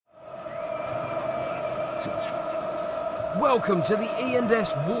Welcome to the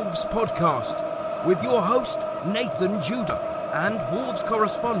E&S Wolves podcast with your host Nathan Judah and Wolves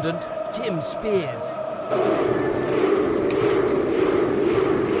correspondent Tim Spears.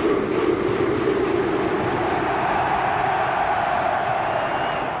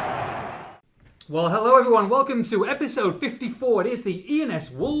 Well, hello everyone. Welcome to episode 54. It is the E&S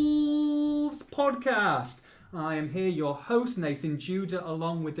Wolves podcast. I am here, your host Nathan Judah,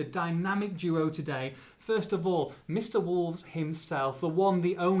 along with the dynamic duo today. First of all, Mr. Wolves himself, the one,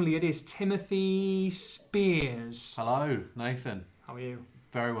 the only. It is Timothy Spears. Hello, Nathan. How are you?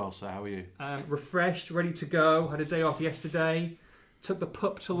 Very well, sir. How are you? Refreshed, ready to go. Had a day off yesterday. Took the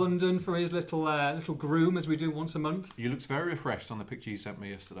pup to London for his little groom, as we do once a month. You looked very refreshed on the picture you sent me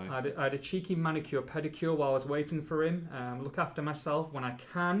yesterday. I had a cheeky manicure, pedicure while I was waiting for him. Look after myself when I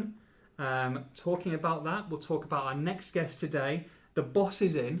can. Talking about that, we'll talk about our next guest today. The boss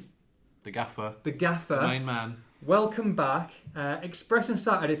is in. The gaffer. The gaffer. The main man. Welcome back. Express and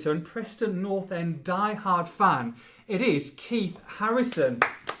Stat editor and Preston North End die-hard fan. It is Keith Harrison.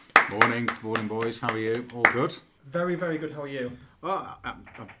 Morning boys. How are you? All good? Very, very good. How are you? Well, I've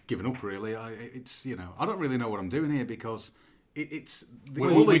given up really. I don't really know what I'm doing here because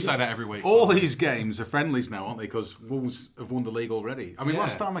we say that every week. All these games are friendlies now, aren't they? Because Wolves have won the league already. I mean, Yeah.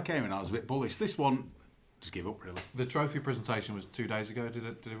 last time I came in, I was a bit bullish. This one, just give up really. The trophy presentation was 2 days ago. Did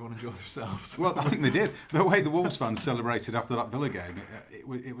everyone enjoy themselves? Well, I think they did. The way the Wolves fans celebrated after that Villa game,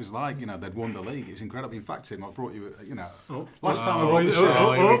 it was like, they'd won the league. It was incredible. In fact, Tim, I brought you, last time I brought you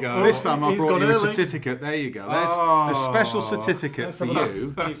this time I brought you a certificate. There you go. There's a special certificate for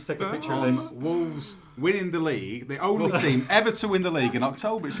you. Need to take a picture of On this. Wolves winning the league, the only team ever to win the league in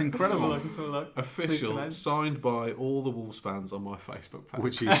October. It's incredible. Official, signed by all the Wolves fans on my Facebook page.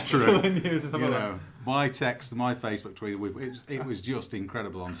 Which is true. Excellent news. Let's have a look. My text, my Facebook tweet, it was just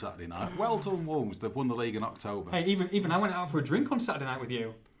incredible on Saturday night. Well done, Wolves. They've won the league in October. Hey, even I went out for a drink on Saturday night with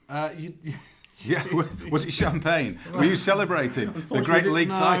you. Yeah, was it champagne? Were you celebrating the great league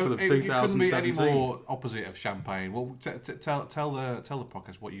title of 2017? It couldn't be any more opposite of champagne. Well, tell the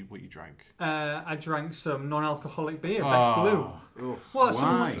podcast what you drank. I drank some non-alcoholic beer, Beck's Blue. Well,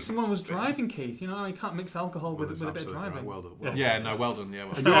 someone was driving, Keith. You can't mix alcohol with a bit of driving. Right. Well done. Well done.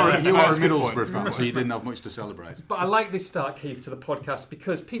 Yeah, You are a Middlesbrough fan, so you didn't have much to celebrate. But I like this start, Keith, to the podcast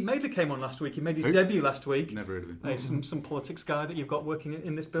because Pete Maidler came on last week. He made his debut last week. Never heard of him. Some politics guy that you've got working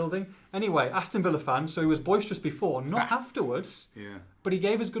in this building. Anyway, Aston Villa fan, so he was boisterous before, not afterwards. Yeah. But he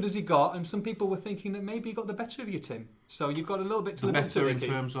gave as good as he got, and some people were thinking that maybe he got the better of you, Tim. So you've got a little bit to live up to. Better in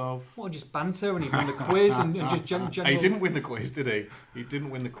terms of? Well, just banter, and he won the quiz, and just general... He didn't win the quiz, did he? He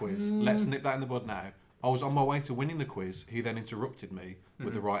didn't win the quiz. Let's nip that in the bud now. I was on my way to winning the quiz. He then interrupted me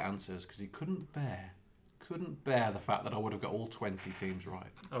with the right answers because he couldn't bear the fact that I would have got all 20 teams right.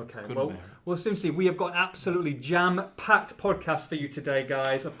 Okay, well, we'll soon see. We have got an absolutely jam-packed podcast for you today,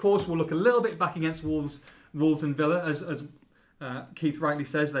 guys. Of course, we'll look a little bit back against Wolves and Villa, as Keith rightly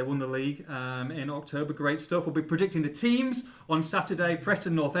says, they won the league in October. Great stuff. We'll be predicting the teams on Saturday.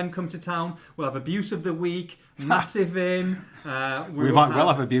 Preston North End come to town. We'll have abuse of the week. Massive in. We might well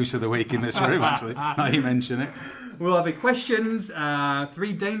have abuse of the week in this room, actually. Now you mention it. We'll have questions.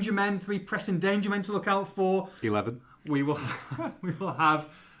 3 danger men, 3 Preston danger men to look out for. 11. We will have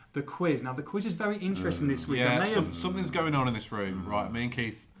the quiz. Now, the quiz is very interesting this week. Yeah, something's going on in this room. Right, me and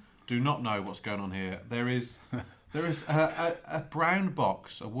Keith do not know what's going on here. There is a brown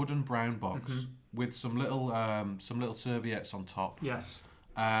box, a wooden brown box with some little serviettes on top. Yes.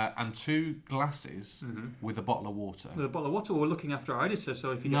 And 2 glasses with a bottle of water. With a bottle of water, we're looking after our editor,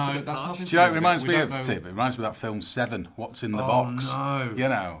 so if he gets a bit that's harsh... not. Do you know, it reminds me of that film Seven, What's in the Box.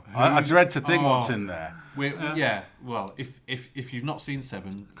 No. I dread to think what's in there. Well, if you've not seen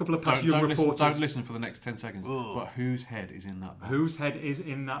Seven, a couple of past young reporters. Don't listen for the next 10 seconds. Ugh. But whose head is in that box? Whose head is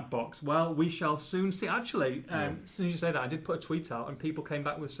in that box? Well, we shall soon see. Actually, as soon as you say that, I did put a tweet out, and people came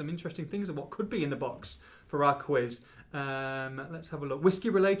back with some interesting things of what could be in the box for our quiz. Let's have a look. Whiskey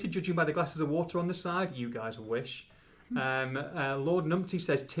related, judging by the glasses of water on the side. You guys wish. Lord Numpty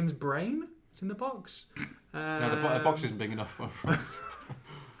says Tim's brain is in the box. No, the box isn't big enough.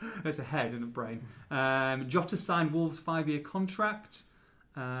 There's a head and a brain. Jota signed Wolves' 5-year contract.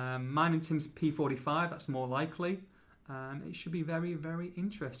 Mine and Tim's P45. That's more likely. It should be very, very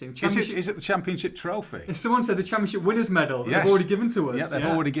interesting. Is it the Championship trophy? If someone said the Championship Winners' Medal, yes. they've already given to us. Yeah, they've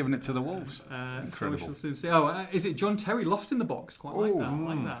already given it to the Wolves. Incredible. So we shall soon see. Is it John Terry lost in the box? Quite like that.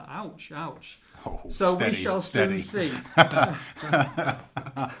 Like that. Ouch, ouch. Oh, so steady, we shall steady. soon see. Let's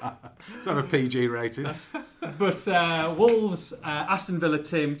have a PG rating. But Wolves, Aston Villa,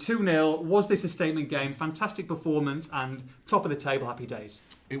 Tim, 2-0. Was this a statement game? Fantastic performance and top of the table, happy days.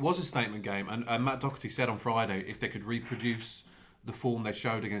 It was a statement game, and Matt Doherty said on Friday if they could reproduce the form they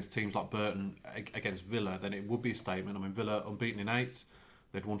showed against teams like Burton against Villa, then it would be a statement. I mean, Villa unbeaten in 8.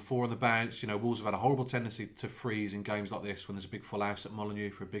 They'd won 4 on the bounce. You know, Wolves have had a horrible tendency to freeze in games like this when there's a big full house at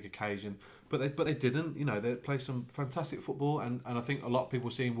Molineux for a big occasion. But they didn't. You know, they played some fantastic football, and I think a lot of people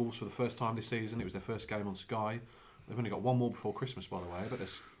were seeing Wolves for the first time this season. It was their first game on Sky. They've only got one more before Christmas, by the way, but the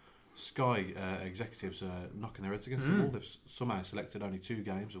Sky executives are knocking their heads against the wall. They've somehow selected only 2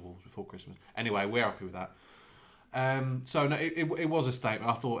 games of Wolves before Christmas. Anyway, we're happy with that. So no, it was a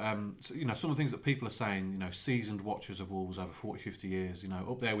statement. I thought, you know, some of the things that people are saying, you know, seasoned watchers of Wolves over 40, 50 years, you know,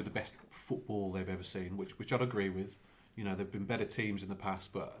 up there with the best football they've ever seen, which I'd agree with. You know, there've been better teams in the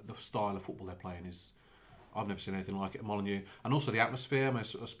past, but the style of football they're playing is, I've never seen anything like it at Molineux. And also the atmosphere. I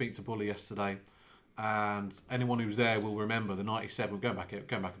was speaking to Bully yesterday, and anyone who's there will remember the 97, going back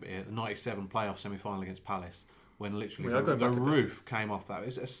a bit here, the 97 playoff semi-final against Palace, when literally the roof came off. That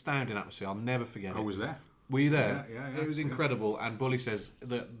was an astounding atmosphere. I'll never forget it. I was there. Were you there? Yeah. It was incredible, and Bully says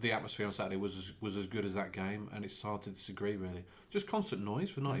that the atmosphere on Saturday was as good as that game, and it's hard to disagree, really. Just constant noise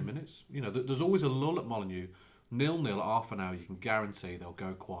for 90 minutes. You know, there's always a lull at Molineux. 0-0 at half an hour, you can guarantee they'll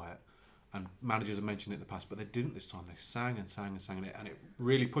go quiet. And managers have mentioned it in the past, but they didn't this time. They sang and sang and sang, and it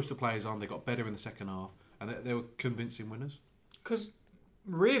really pushed the players on. They got better in the second half, and they were convincing winners. Because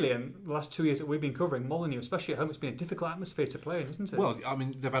really, in the last 2 years that we've been covering, Molineux, especially at home, it's been a difficult atmosphere to play in, isn't it? Well, I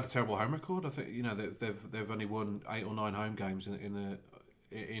mean, they've had a terrible home record. I think, you know, they've only won 8 or 9 home games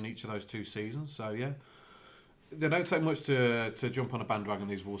in each of those 2 seasons. So yeah, they don't take much to jump on a bandwagon,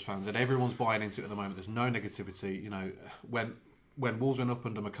 these Wolves fans, and everyone's buying into it at the moment. There's no negativity. You know, when Wolves went up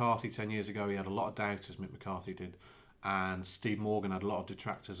under McCarthy 10 years ago, he had a lot of doubters. Mick McCarthy did, and Steve Morgan had a lot of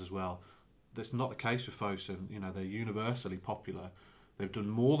detractors as well. That's not the case with Fosun. You know, they're universally popular. They've done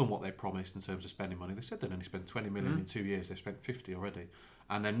more than what they promised in terms of spending money. They said they'd only spent 20 million in 2 years. They've spent 50 already.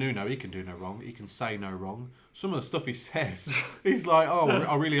 And then Nuno, he can do no wrong. He can say no wrong. Some of the stuff he says, he's like, "Oh,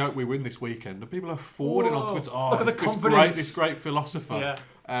 I really hope we win this weekend." And people are forwarding on Twitter, "Oh, look at the confidence. This great philosopher."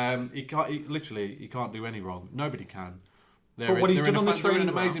 Yeah. He can't do any wrong. Nobody can. But what he's done on the they're in training an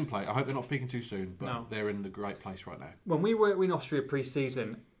amazing place. I hope they're not peaking too soon, but they're in a great place right now. When we were in Austria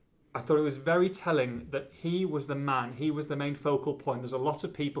pre-season, I thought it was very telling that he was the man, he was the main focal point. There's a lot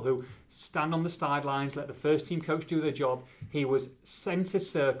of people who stand on the sidelines, let the first team coach do their job. He was centre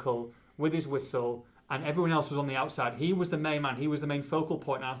circle with his whistle, and everyone else was on the outside. He was the main man, he was the main focal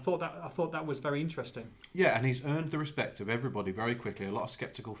point, and I thought that was very interesting. Yeah, and he's earned the respect of everybody very quickly. A lot of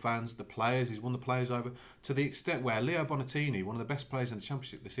sceptical fans, the players, he's won the players over, to the extent where Leo Bonatini, one of the best players in the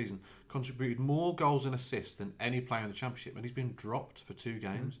Championship this season, contributed more goals and assists than any player in the Championship, and he's been dropped for 2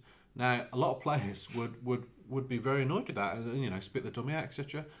 games. Now, a lot of players would be very annoyed with that, and, you know, spit the dummy out,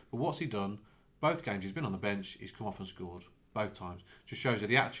 etc. But what's he done? Both games, he's been on the bench, he's come off and scored both times. Just shows you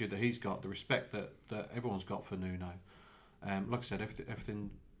the attitude that he's got, the respect that everyone's got for Nuno. Like I said, everything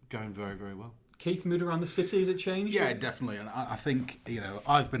going very, very well. Keith, mood around the city, has it changed? Yeah, definitely. And I think, you know,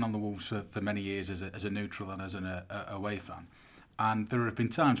 I've been on the Wolves for many years as a neutral and as an away fan. And there have been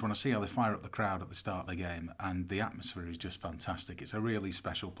times when I see how they fire up the crowd at the start of the game, and the atmosphere is just fantastic. It's a really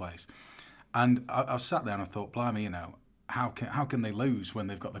special place. And I've sat there and I thought, blimey, you know, how can they lose when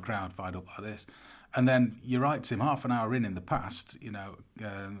they've got the crowd fired up like this? And then you're right, Tim, half an hour in the past, you know,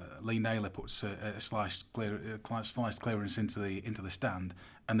 Lee Naylor puts a sliced clearance into the stand,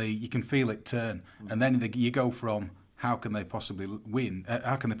 and you can feel it turn. And then you go from how can they possibly win?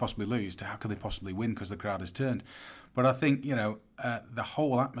 How can they possibly lose? To how can they possibly win because the crowd has turned? But I think, you know, the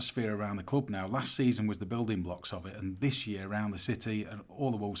whole atmosphere around the club now, last season was the building blocks of it, and this year around the city, and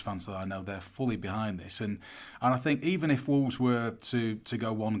all the Wolves fans that I know, they're fully behind this. And I think even if Wolves were to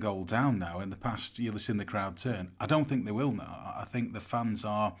go 1 goal down now, in the past you'll have seen the crowd turn. I don't think they will now. I think the fans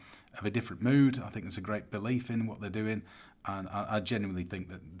are of a different mood. I think there's a great belief in what they're doing, and I genuinely think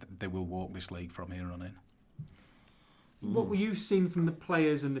that they will walk this league from here on in. What were you seeing from the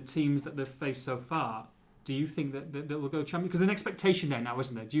players and the teams that they've faced so far? Do you think that they'll go champion? Because there's an expectation there now,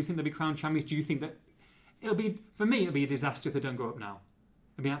 isn't there? Do you think they'll be crowned champions? Do you think that it'll be a disaster if they don't go up now?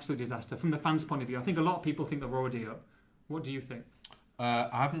 It'll be an absolute disaster from the fans' point of view. I think a lot of people think they're already up. What do you think?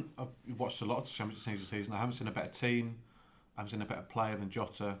 I've watched a lot of Championship season. I haven't seen a better team. I haven't seen a better player than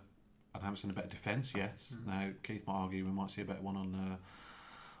Jota. And I haven't seen a better defence yet. Now, Keith might argue we might see a better one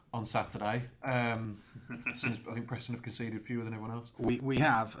on Saturday. Since I think Preston have conceded fewer than everyone else. We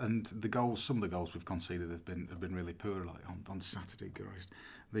have, and some of the goals we've conceded have been really poor. Like on Saturday, Christ.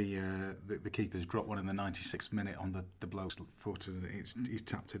 the keeper's dropped one in the 96th minute on the bloke's foot, and he's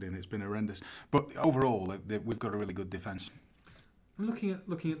tapped it in. It's been horrendous. But overall, we've got a really good defence. I'm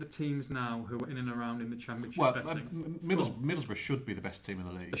looking at the teams now who are in and around in the Championship. Well, Middlesbrough should be the best team in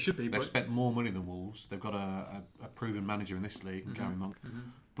the league. They should be. They've spent more money than Wolves. They've got a proven manager in this league, Gary Monk. Mm-hmm.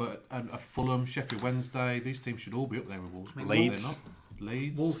 But a Fulham, Sheffield Wednesday, these teams should all be up there with Wolves.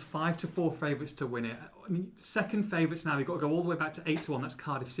 Leeds. Wolves 5-4 favourites to win it. Second favourites now. You've got to go all the way back to 8-1. That's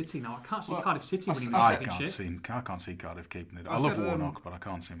Cardiff City now. I can't see Cardiff City winning the Championship. I can't see Cardiff keeping it. I love Warnock, but I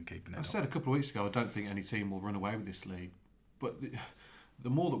can't see him keeping it. I said a couple of weeks ago, I don't think any team will run away with this league. But the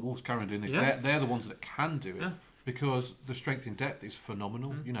more that Wolves carry on doing this, they're the ones that can do it because the strength in depth is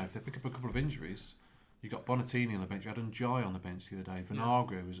phenomenal. You know, if they pick up a couple of injuries, you've got Bonatini on the bench. You had Njai on the bench the other day.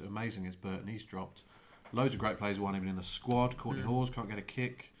 Vinagre was amazing as Burton. He's dropped. Loads of great players who aren't even in the squad. Courtney Hawes can't get a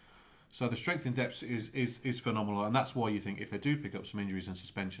kick. So the strength in depth is phenomenal, and that's why you think if they do pick up some injuries and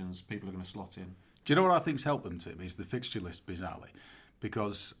suspensions, people are going to slot in. Do you know what I think's helped them, Tim? Is the fixture list, bizarrely.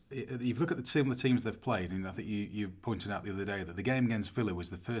 Because if you look at the teams they've played, and I think you pointed out the other day that the game against Villa was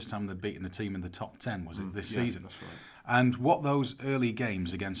the first time they'd beaten a team in the top 10, was it, this season? That's right. And what those early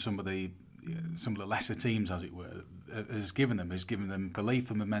games against some of the lesser teams, as it were, has given them belief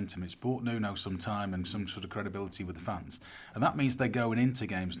and momentum. It's bought Nuno some time and some sort of credibility with the fans. And that means they're going into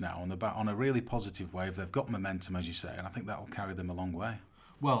games now on a really positive wave. They've got momentum, as you say, and I think that will carry them a long way.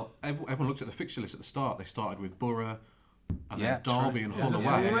 Well, everyone looked at the fixture list at the start. They started with Borough, and then Derby and Hull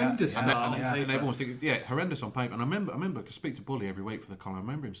away. Horrendous and everyone's thinking, horrendous on paper. And I remember, I speak to Bully every week for the column. I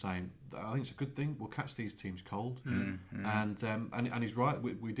remember him saying, I think it's a good thing. We'll catch these teams cold. And he's right.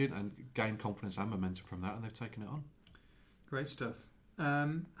 We did, and gained confidence and momentum from that, and they've taken it on. Great stuff.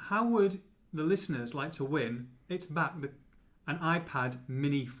 How would the listeners like to win? It's back, an iPad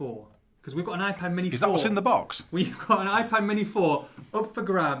Mini 4. Because we've got an iPad Mini 4. Is that what's in the box? We've got an iPad Mini 4 up for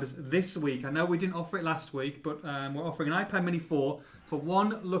grabs this week. I know we didn't offer it last week, but we're offering an iPad Mini 4 for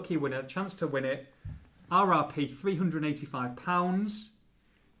one lucky winner, a chance to win it. RRP £385.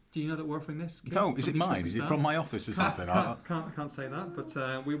 Do you know that we're offering this? Keith? No, is it mine? Is it from my office or something? Can't say that,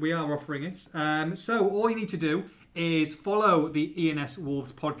 but we are offering it. So all you need to do is follow the ENS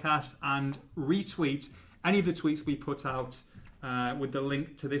Wolves podcast and retweet any of the tweets we put out with the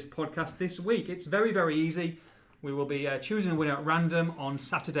link to this podcast this week. It's very, very easy. We will be choosing a winner at random on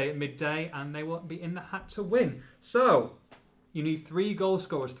Saturday at midday, and they will be in the hat to win. So you need 3 goal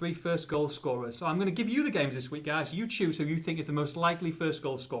scorers, 3 first goal scorers. So I'm going to give you the games this week, guys. You choose who you think is the most likely first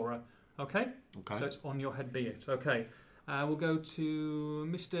goal scorer. Okay? So it's on your head, be it. Okay. We'll go to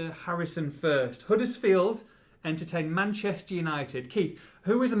Mr. Harrison first. Huddersfield entertain Manchester United. Keith,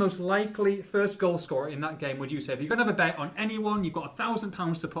 who is the most likely first goal scorer in that game, would you say? If you're going to have a bet on anyone, you've got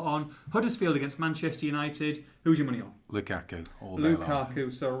 £1,000 to put on Huddersfield against Manchester United. Who's your money on? Lukaku.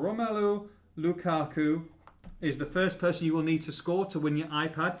 Lukaku. So Romelu Lukaku is the first person you will need to score to win your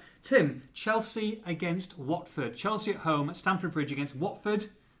iPad. Tim, Chelsea against Watford. Chelsea at home at Stamford Bridge against Watford.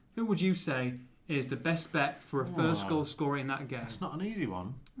 Who would you say is the best bet for a first goal scorer in that game? It's not an easy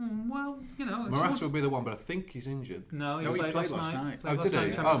one. Well, you know... Morata will be the one, but I think he's injured. No, he played last night. Oh, did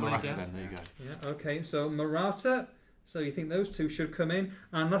he? Oh, Morata then. There you go. Yeah, okay. So Morata. So you think those two should come in.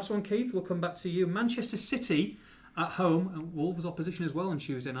 And last one, Keith, we'll come back to you. Manchester City at home, and Wolves opposition as well on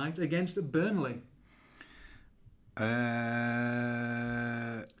Tuesday night, against Burnley.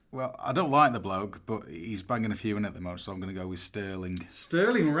 Well, I don't like the bloke, but he's banging a few in at the moment, so I'm going to go with Sterling.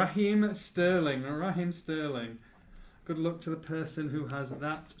 Raheem Sterling. Good luck to the person who has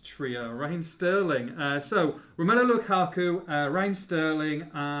that trio. Raheem Sterling. So, Romelu Lukaku, Raheem Sterling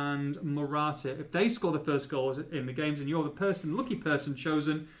and Morata. If they score the first goals in the games and you're the lucky person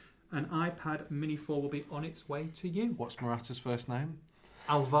chosen, an iPad Mini 4 will be on its way to you. What's Morata's first name?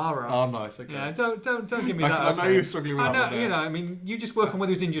 Alvaro. Oh, nice. Okay. Yeah, don't give me that. I know you're struggling with that. I know, you know. I mean, you just work on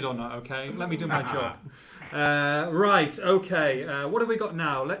whether he's injured or not. Okay, let me do my job. Right. Okay. What have we got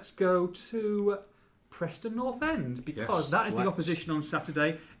now? Let's go to Preston North End, because that is the opposition on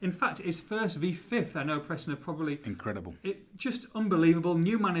Saturday. In fact, it's first v fifth. I know Preston are probably incredible. Just unbelievable.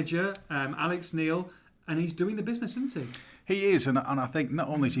 New manager, Alex Neil, and he's doing the business, isn't he? He is, and I think not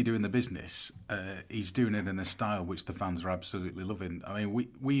only is he doing the business, he's doing it in a style which the fans are absolutely loving. I mean,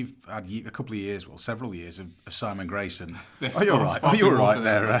 we've had several years of Simon Grayson. Oh, you're right. Oh, you're right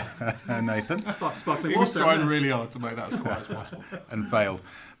there, Nathan. Sparkling he was trying really hard to make that as quiet as possible. And failed.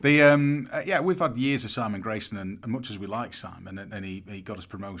 We've had years of Simon Grayson, and much as we like Simon, and he got us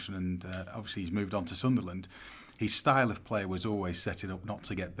promotion, and obviously he's moved on to Sunderland, his style of play was always set it up not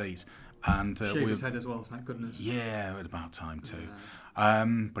to get beat. And shaved his head as well, thank goodness. Yeah, at about time too.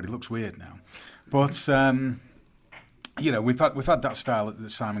 But it looks weird now. But we've had that style, the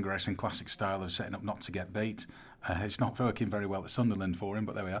Simon Grayson classic style of setting up not to get beat. It's not working very well at Sunderland for him,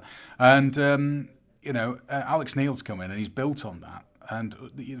 but there we are. And Alex Neil's come in and he's built on that. And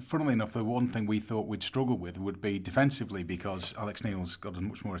funnily enough, the one thing we thought we'd struggle with would be defensively, because Alex Neil's got a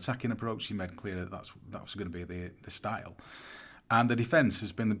much more attacking approach. He made clear that that was going to be the style. And the defence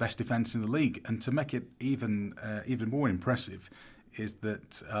has been the best defence in the league. And to make it even more impressive is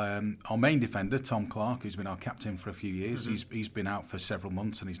that our main defender, Tom Clark, who's been our captain for a few years, he's been out for several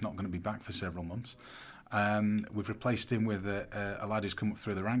months and he's not going to be back for several months. We've replaced him with a lad who's come up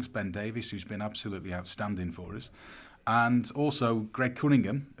through the ranks, Ben Davies, who's been absolutely outstanding for us. And also Greg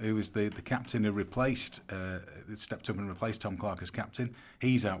Cunningham, who was the captain who stepped up and replaced Tom Clark as captain.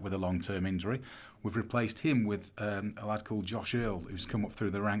 He's out with a long-term injury. We've replaced him with a lad called Josh Earl, who's come up through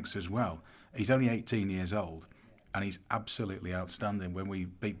the ranks as well. He's only 18 years old, and he's absolutely outstanding. When we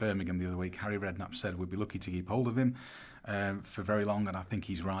beat Birmingham the other week, Harry Redknapp said we'd be lucky to keep hold of him for very long, and I think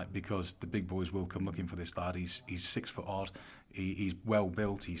he's right, because the big boys will come looking for this lad. He's 6 foot odd, he's well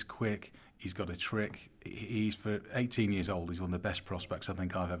built, he's quick, he's got a trick. He's, for 18 years old, he's one of the best prospects I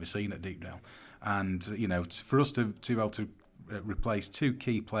think I've ever seen at Deepdale. And for us to be able to replace 2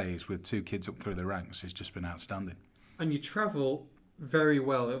 key players with 2 kids up through the ranks has just been outstanding. And you travel very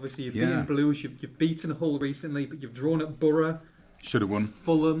well. Obviously, you've beaten Blues, you've beaten Hull recently, but you've drawn at Borough. Should have won.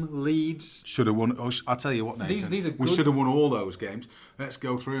 Fulham, Leeds. Should have won. I'll tell you what, Nathan. These are good. We should have won all those games. Let's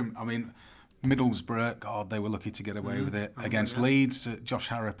go through them. I mean, Middlesbrough, God, they were lucky to get away with it. Against Leeds, Josh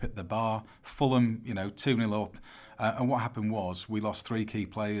Harrop at the bar. Fulham, 2-0 up. And what happened was we lost 3 key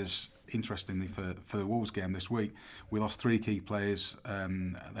players. Interestingly, for the Wolves game this week, we lost 3 key players.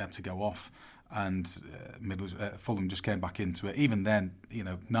 They had to go off. And Fulham just came back into it. Even then,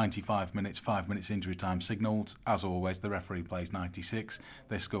 95 minutes, 5 minutes injury time signalled. As always, the referee plays 96.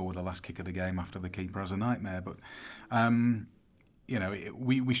 They score with the last kick of the game after the keeper has a nightmare. But,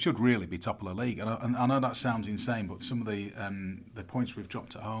 we should really be top of the league. And I know that sounds insane, but some of the points we've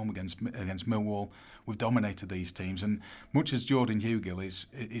dropped at home against Millwall, we've dominated these teams. And much as Jordan Hugill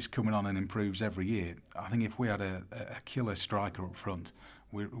is coming on and improves every year, I think if we had a killer striker up front,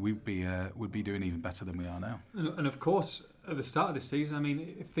 we'd be doing even better than we are now. And of course, at the start of the season, I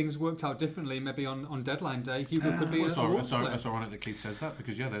mean, if things worked out differently, maybe on deadline day, Hugo could be a Wolves player. It's ironic that Keith says that,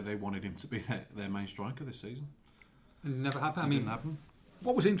 because they wanted him to be their main striker this season. And it never happened. It didn't happen.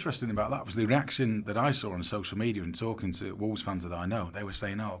 What was interesting about that was the reaction that I saw on social media and talking to Wolves fans that I know. They were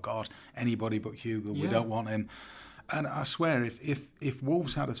saying, "Oh God, anybody but Hugo. We don't want him." And I swear, if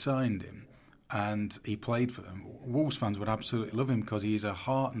Wolves had signed him and he played for them, Wolves fans would absolutely love him, because he is a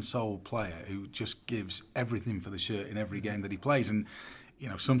heart and soul player who just gives everything for the shirt in every game that he plays. And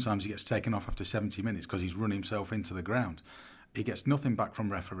sometimes he gets taken off after 70 minutes because he's run himself into the ground. He gets nothing back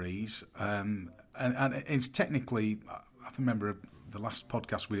from referees, and it's technically. I remember the last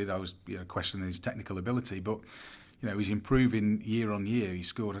podcast we did, I was questioning his technical ability, but he's improving year on year. He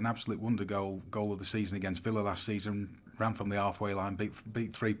scored an absolute wonder goal of the season against Villa last season, ran from the halfway line,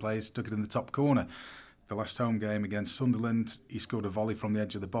 beat 3 players, stuck it in the top corner. The last home game against Sunderland, he scored a volley from the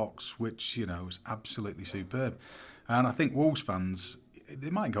edge of the box, which was absolutely superb. And I think Wolves fans, they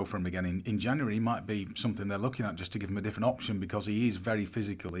might go for him again in January. He might be something they're looking at, just to give him a different option, because he is very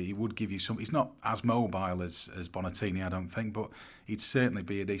physical. He would give you some. He's not as mobile as Bonatini, I don't think, but he'd certainly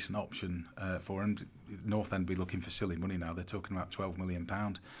be a decent option for him. North End be looking for silly money now. They're talking about £12 million,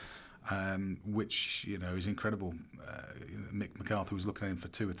 which is incredible. Mick McCarthy was looking at him for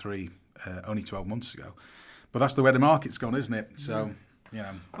 2 or 3 only 12 months ago. But that's the way the market's gone, isn't it? So.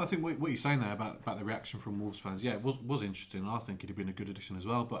 I think what you're saying there about the reaction from Wolves fans, it was interesting. I think he'd have been a good addition as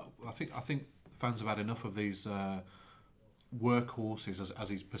well. But I think fans have had enough of these workhorses, as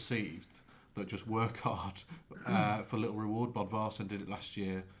he's perceived, that just work hard for little reward. Bodvarsson did it last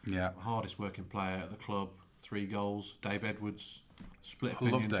year. Yeah, hardest working player at the club, 3 goals. Dave Edwards, split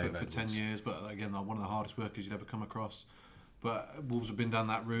opinion for 10 years, but again, one of the hardest workers you'd ever come across. But Wolves have been down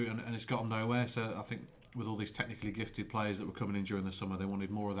that route, and it's got them nowhere. So I think, with all these technically gifted players that were coming in during the summer, they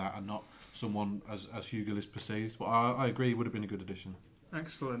wanted more of that, and not someone as Hugill is perceived. But I agree, he would have been a good addition.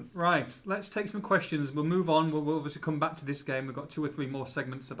 Excellent. Right, let's take some questions. We'll move on. We'll obviously come back to this game. We've got 2 or 3 more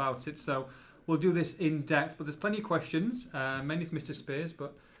segments about it, so we'll do this in depth. But there's plenty of questions, mainly from Mr. Spears,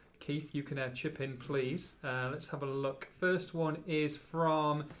 but Keith, you can chip in, please. Let's have a look. First one is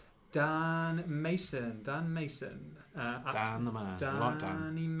from Dan Mason. Dan the man.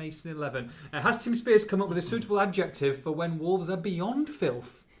 Danny Mason 11. Has Tim Spears come up with a suitable adjective for when Wolves are beyond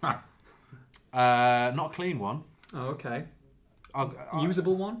filth? Not a clean one. Oh, okay.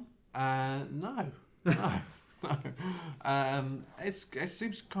 Usable one? No. It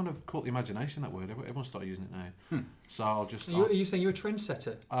seems kind of caught the imagination, that word. Everyone started using it now. So I'll just... Are you saying you're a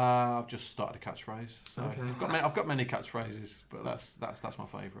trendsetter? I've just started a catchphrase. So okay. I've got many catchphrases, but that's my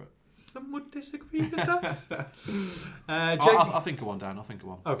favourite. Some would disagree with that. I'll think of one, Dan. I'll think of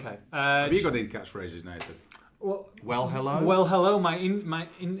one. Okay. Have you got any catchphrases, Nathan? Well, hello. Well, hello. My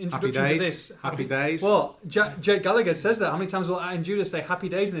introduction to this. Happy days. Well, Jake Gallagher says that. How many times will I and Judah say happy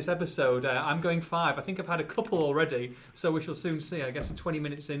days in this episode? I'm going 5. I think I've had a couple already, so we shall soon see. I guess 20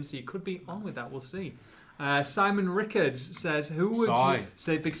 minutes in, so you could be on with that. We'll see. Simon Rickards says, "Who would you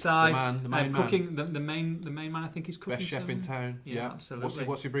say?" Big Si, the main cooking. The main man. I think he's cooking. Best chef in town. Yeah, absolutely.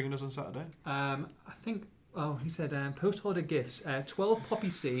 What's he bringing us on Saturday? I think. Oh, he said post-holiday gifts: 12 poppy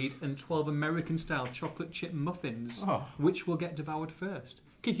seed and 12 American-style chocolate chip muffins. Which will get devoured first?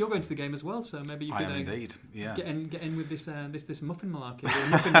 Keith, you're going to the game as well, so maybe you could indeed. Yeah. Get in with this muffin malarkey. You're a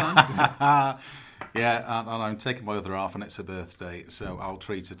muffin man. Yeah, and I'm taking my other half, and it's her birthday, so I'll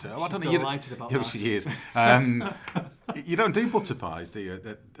treat her to. She's delighted about that. She is. You don't do butter pies, do you,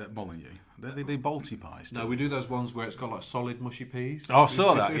 at Molyneux? They do Balti pies. No, we do those ones where it's got like solid mushy peas. Oh, I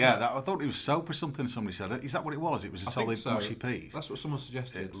saw that. Yeah, I thought it was soap or something. Somebody said, "Is that what it was?" It was solid mushy peas. That's what someone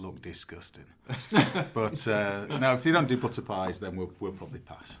suggested. It looked disgusting. But no, if you don't do butter pies, then we'll probably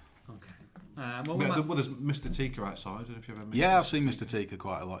pass. Okay. There's Mr. Tika outside. I don't know if you've ever met Yeah, I've seen Mr. Tika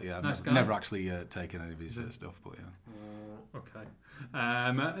quite a lot. Yeah, nice I've never actually taken any of his stuff, but yeah. Okay.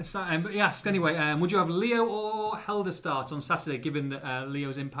 But he asked anyway, would you have Leo or Helder start on Saturday, given that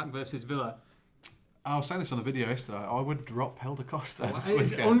Leo's impact versus Villa? I was saying this on the video yesterday. I would drop Helder Costa.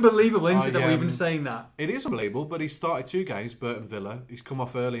 It's unbelievable, isn't it, that we're even saying that? It is unbelievable, but he's started 2 games, Burton Villa. He's come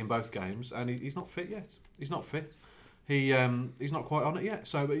off early in both games, and he's not fit yet. He's not fit. He's not quite on it yet.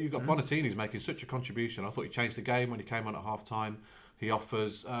 So you've got Bonatini who's making such a contribution. I thought he changed the game when he came on at half time. He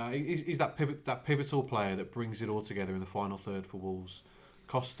offers. He's that pivotal player that brings it all together in the final third for Wolves.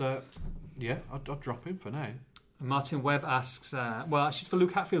 Costa, yeah, I'd drop him for now. Martin Webb asks, well, she's for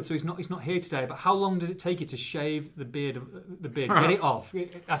Luke Hatfield, so he's not here today. But how long does it take you to shave the beard? Get it off.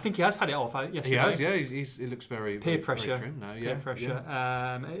 I think he has had it off yesterday. He has, yeah. He looks very peer very, pressure. Very trim now. Peer pressure.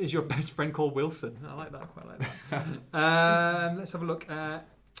 Yeah. Is your best friend called Wilson? I like that. Quite like that. Let's have a look.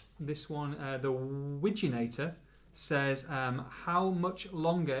 This one, the Widginator says, how much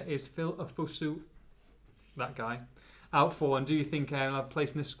longer is Phil Ofusu, that guy, out for, and do you think he'll have a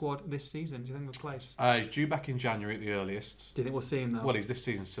place in the squad this season? Do you think he'll place? He's due back in January at the earliest. Do you think we'll see him though? Well, he's this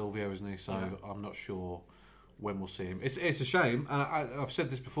season's Silvio, isn't he? So yeah. I'm not sure when we'll see him. It's a shame, and I've said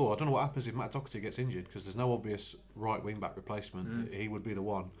this before. I don't know what happens if Matt Doherty gets injured, because there's no obvious right wing back replacement. He would be the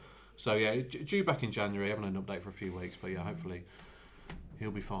one. So yeah, due back in January. I haven't had an update for a few weeks, but yeah, hopefully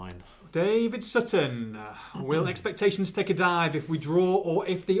he'll be fine. David Sutton, will expectations take a dive if we draw, or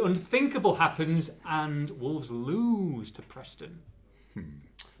if the unthinkable happens and Wolves lose to Preston?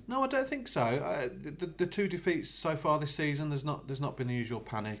 No, I don't think so. The 2 defeats so far this season, there's not been the usual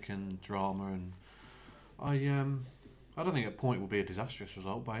panic and drama, and I don't think a point will be a disastrous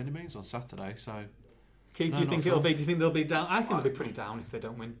result by any means on Saturday. So. Keith, do you think it'll be? Do you think they'll be down? I think they'll be pretty down if they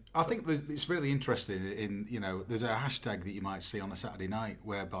don't win. I think it's really interesting. There's a hashtag that you might see on a Saturday night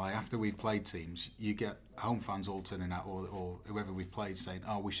whereby after we've played teams, you get home fans all turning out, or whoever we've played saying,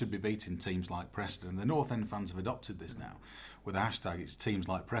 "Oh, we should be beating teams like Preston." And the North End fans have adopted this now with a hashtag. It's teams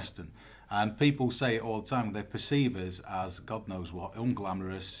like Preston, and people say it all the time. They perceive us as God knows what,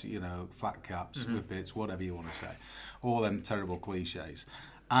 unglamorous, flat caps, whippets, whatever you want to say, all them terrible cliches.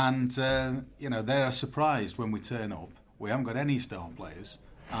 And they're surprised when we turn up. We haven't got any star players,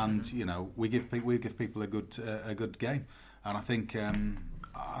 and we give people a good game. And I think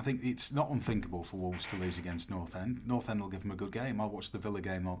it's not unthinkable for Wolves to lose against North End. North End will give them a good game. I watched the Villa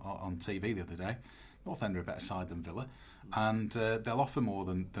game on TV the other day. North End are a better side than Villa, and they'll offer more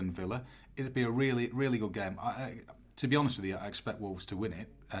than Villa. It'll be a really really good game. To be honest with you, I expect Wolves to win it,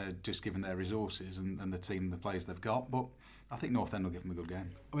 just given their resources and the team, the players they've got. But I think North End will give them a good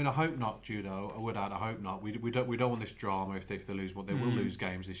game. I mean, I hope not, Judo. I would add, I hope not. We don't want this drama if they lose. They will lose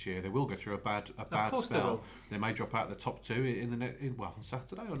games this year. They will go through a bad spell. They may drop out the top 2 on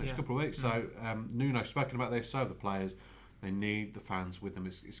Saturday or next couple of weeks. So Nuno's spoken about this. So have the players. They need the fans with them.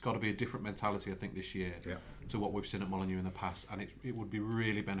 It's got to be a different mentality, I think, this year to what we've seen at Molyneux in the past, and it would be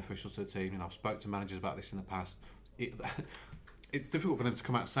really beneficial to the team. I've spoke to managers about this in the past. It's difficult for them to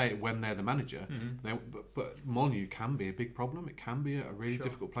come out and say it when they're the manager. But Molyneux can be a big problem. It can be a really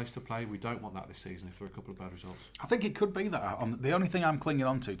difficult place to play. We don't want that this season if there are a couple of bad results. I think it could be that. The only thing I'm clinging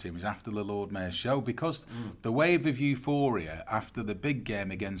on to, Tim, is after the Lord Mayor's show, because the wave of euphoria after the big game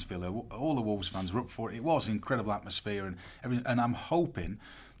against Villa, all the Wolves fans were up for it. It was incredible atmosphere, and I'm hoping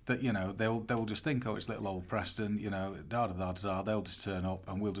that, you know, they'll just think, oh, it's little old Preston, you know, they'll just turn up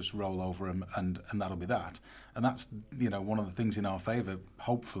and we'll just roll over them and that'll be that. And that's, you know, one of the things in our favour,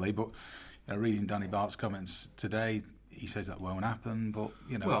 hopefully. But, you know, reading Danny Bart's comments today, he says that won't happen, but,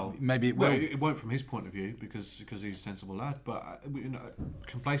 you know, maybe it will. Well, it won't from his point of view because he's a sensible lad. But, you know,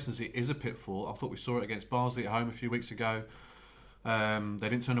 complacency is a pitfall. I thought we saw it against Barnsley at home a few weeks ago. They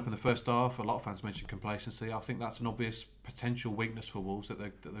didn't turn up in the first half. A lot of fans mentioned complacency. I think that's an obvious potential weakness for Wolves that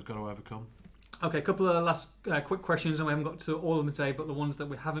they've got to overcome. Okay, a couple of last quick questions, and we haven't got to all of them today, but the ones that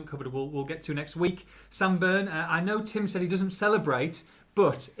we haven't covered we'll get to next week. Sam Byrne, I know Tim said he doesn't celebrate,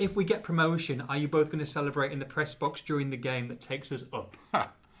 but if we get promotion, are you both going to celebrate in the press box during the game that takes us up? I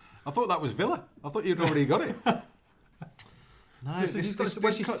thought that was Villa. I thought you'd already got it. No, this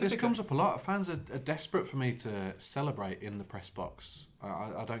comes up a lot. Fans are desperate for me to celebrate in the press box.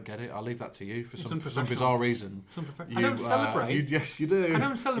 I don't get it. I'll leave that to you for some bizarre reason. I don't celebrate. Yes, you do. I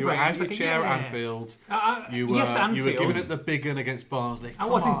don't celebrate. You were out your chair at Anfield. Yes, Anfield. You were giving it the big un against Barnsley. I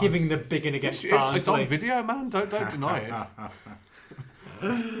wasn't giving the big un against Barnsley. It's on video, man. Don't deny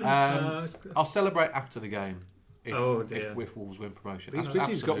it. I'll celebrate after the game. If Wolves win promotion.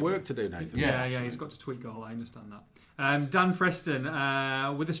 He's got work to do, Nathan. Yeah, he's got to tweak goal. I understand that. Dan Preston,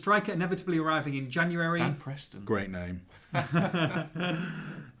 with the striker inevitably arriving in January. Dan Preston. Great name.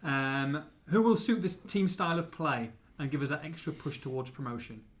 Who will suit this team style of play and give us that extra push towards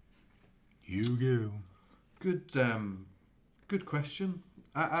promotion? You go. Good question.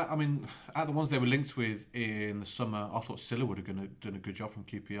 I mean, out of the ones they were linked with in the summer, I thought Silla would have done a good job from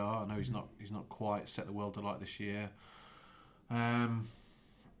QPR. I know he's not quite set the world alight this year.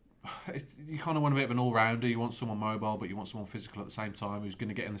 You kind of want a bit of an all-rounder. You want someone mobile, but you want someone physical at the same time who's going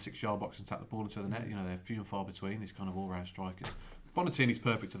to get in the 6-yard box and tap the ball into the net. You know, they're few and far between, these kind of all-round strikers. Bonatini's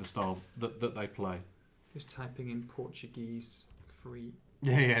perfect to the style that they play. Just typing in Portuguese free.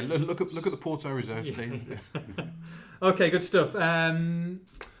 Yeah. Look at the Porto reserve team. Okay, good stuff.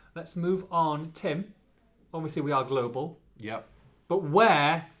 Let's move on. Tim, obviously we are global. Yep. But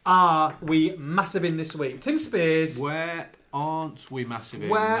where are we massive in this week? Tim Spears. Where aren't we massive in?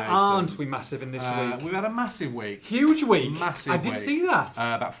 Where aren't we massive in this week? We've had a massive week. Huge week. Massive I did see that.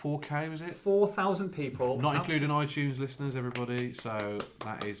 About 4K, was it? 4,000 people. Not including iTunes listeners, everybody. So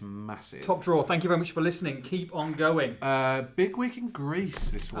that is massive. Top draw. Thank you very much for listening. Keep on going. Big week in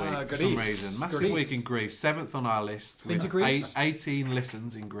Greece this week for some reason. Massive week in Greece. 7th on our list. Been to Greece? 18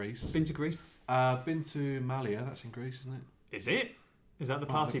 listens in Greece. Been to Greece? Been to Malia. That's in Greece, isn't it? Is it? Is that the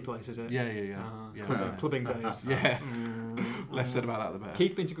party place, is it? Yeah. Clubbing days. Yeah. Less said about that, the better.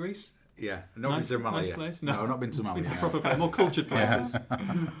 Keith, been to Greece? Yeah. Not been to Malia. Nice place? No, not been to Malia. Been to proper place, more cultured places.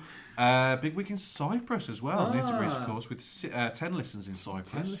 Big week in Cyprus as well. New to Greece, of course, with 10 listens in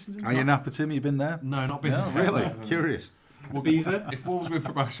Cyprus. Are you Napa, Tim? You been there? No, not been there. Really? Curious. Ibiza? If Wolves win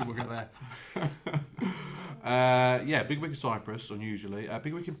promotion, we'll get there. Big week in Cyprus, unusually.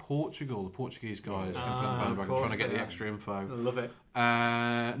 Big week in Portugal. The Portuguese guys trying to get the extra info. I love it.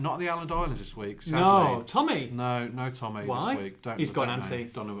 Not the Island Islands this week, sadly. No, Tommy. No Tommy Why? this week. He's gone anti.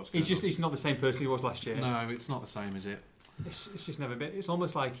 Don't know what's going on. He's not the same person he was last year. No, it's not the same, is it? It's just never been. It's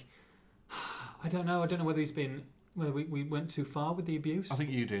almost like I don't know whether he's been whether we went too far with the abuse. I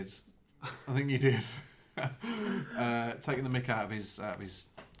think you did. Taking the mick out of his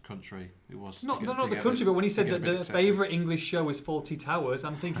country. It was not the country, but when he said that the favourite English show is Fawlty Towers,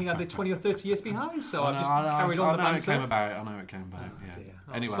 I'm thinking are they 20 or 30 years behind? So I've just carried on the banter. I know it came about. Yeah. Dear.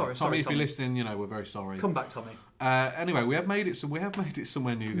 Anyway, sorry, Tommy, if Tommy. you're listening, we're very sorry. Come back, Tommy. Anyway, we have made it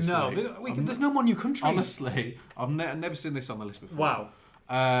somewhere new this week. There's no more new countries. Honestly, I've never seen this on the list before. Wow.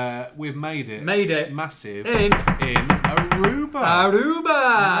 We've made it massive in Aruba. Made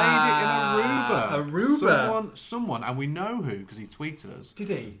it in Aruba. Someone, and we know who because he tweeted us. Did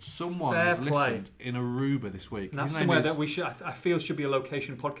he? Someone has listened in Aruba this week. And that's somewhere that we should. I feel should be a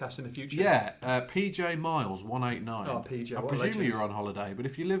location podcast in the future. Yeah, PJ Miles 189. Oh, PJ. I presume you're on holiday, but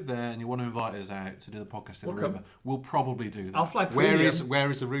if you live there and you want to invite us out to do the podcast in Aruba, we'll probably do that. I'll fly Where is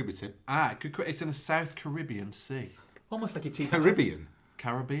Aruba, Tim? It's in the South Caribbean Sea. Almost like a tea. Caribbean.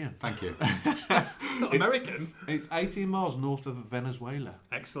 Thank you. Not American. It's 18 miles north of Venezuela.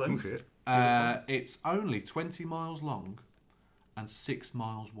 Excellent. It's only 20 miles long and 6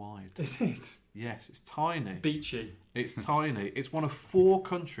 miles wide. Is it? Yes, it's tiny. Beachy. It's tiny. It's one of 4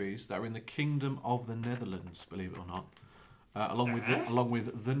 countries that are in the Kingdom of the Netherlands, believe it or not. Along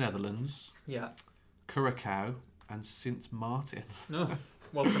with the Netherlands, Curacao, and Sint Maarten. No.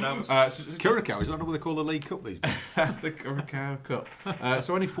 Well pronounced. Curacao, is that what they call the League Cup these days? The Curacao Cup.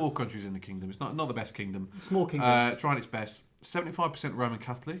 So only 4 countries in the kingdom. It's not the best kingdom. Small kingdom. Trying its best. 75% Roman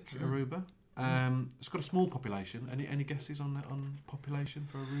Catholic, Aruba. It's got a small population. Any guesses on population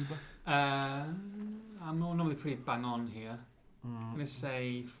for Aruba? I'm normally pretty bang on here. I'm going to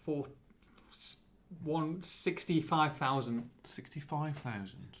say 65,000.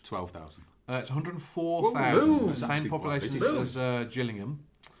 65,000. 12,000. It's 104,000. Same actually population quite as Gillingham.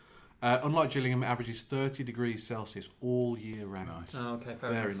 Unlike Gillingham, it averages 30 degrees Celsius all year round. Nice. Oh, okay,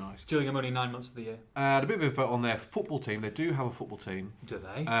 Very enough. nice. Gillingham only 9 months of the year. A bit of info on their football team. They do have a football team. Do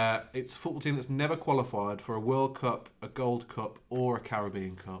they? It's a football team that's never qualified for a World Cup, a Gold Cup, or a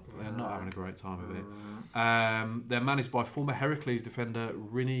Caribbean Cup. They're not having a great time of it. They're managed by former Heracles defender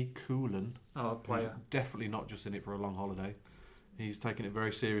Rinnie Coolen. Oh, a player. Definitely not just in it for a long holiday. He's taking it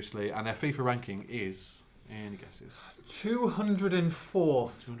very seriously. And their FIFA ranking is, any guesses?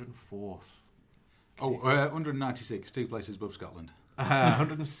 204th. 204th. 196, 2 places above Scotland.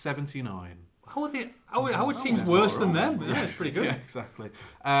 179. How are teams worse than them? Yeah, it's pretty good. Yeah, exactly.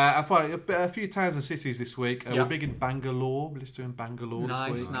 And finally, a few towns and cities this week. We're big in Bangalore. Let's do in Bangalore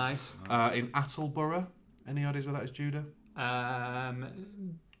this week. Nice. In Attleborough. Any ideas where that is, Judah?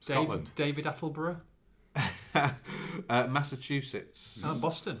 Scotland. David Attleborough. Massachusetts.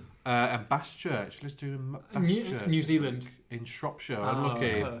 Boston. And Baschurch. Let's do Baschurch. New Zealand. In Shropshire.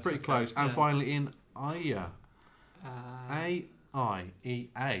 Unlucky. Pretty close. And finally in Aya.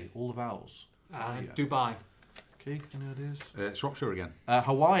 A-I-E-A. All the vowels. Dubai. Keith, any ideas? Shropshire again.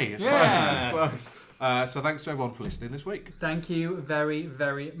 Hawaii. It's close. So thanks to everyone for listening this week. Thank you very,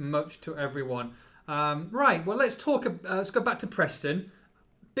 very much to everyone. Right, well, let's go back to Preston.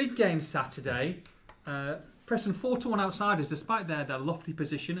 Big game Saturday. Preston 4-1 outsiders, despite their lofty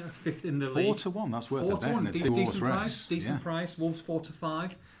position at 5th in the league. 4-1, that's worth 4-1, decent price. Yeah. Price. Wolves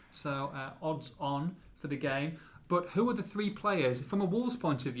 4-5, so odds on for the game. But who are the 3 players, from a Wolves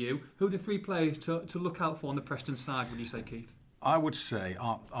point of view, who are the 3 players to look out for on the Preston side, would you say, Keith? I would say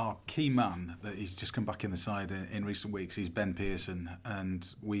our key man that he's just come back in the side in recent weeks is Ben Pearson,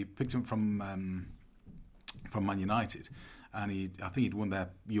 and we picked him from Man United, and I think he'd won their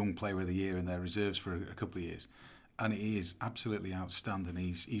Young Player of the Year in their reserves for a couple of years, and he is absolutely outstanding.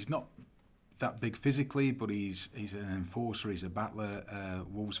 He's not that big physically, but he's an enforcer, he's a battler.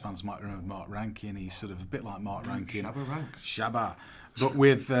 Wolves fans might remember Mark Rankin. He's sort of a bit like Mark Rankin. Shabba. But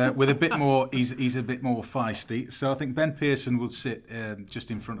with a bit more, he's a bit more feisty. So I think Ben Pearson will sit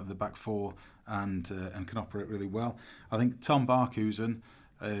just in front of the back four and can operate really well. I think Tom Barkhuizen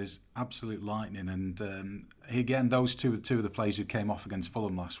is absolute lightning, and again, those two of the players who came off against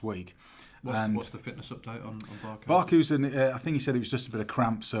Fulham last week. What's the fitness update on Barkhuizen? Barkhuizen, I think he said it was just a bit of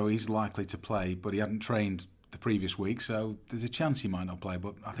cramp, so he's likely to play, but he hadn't trained the previous week, so there's a chance he might not play,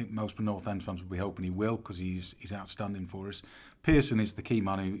 but I think most North End fans will be hoping he will, because he's outstanding for us. Pearson is the key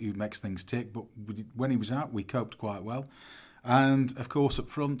man who makes things tick, but when he was out, we coped quite well. And, of course, up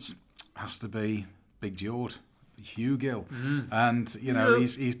front has to be Big Jord, Hugill. And,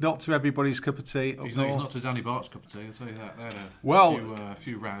 he's not to everybody's cup of tea. He's not to Danny Bart's cup of tea, I'll tell you that. They had a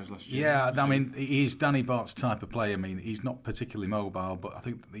few rows last year. Yeah, I mean, he's Danny Bart's type of player. I mean, he's not particularly mobile, but I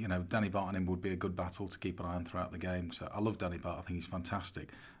think, Danny Bart and him would be a good battle to keep an eye on throughout the game. So I love Danny Bart. I think he's fantastic.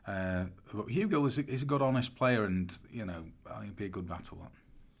 But Hugill is a good, honest player, and, I think it'd be a good battle, that.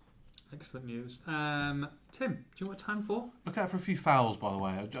 Excellent news. Tim, do you know what time for? Look out for a few fouls, by the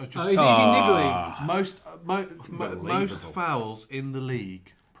way. Is he niggly? Most fouls in the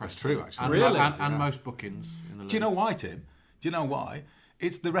league. That's true, actually. And, really? and most bookings in the league. Do you know why, Tim? Do you know why?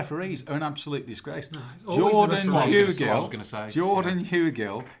 It's the referees are an absolute disgrace. Jordan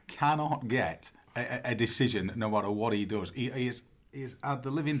Hugill cannot get a decision no matter what he does. He's had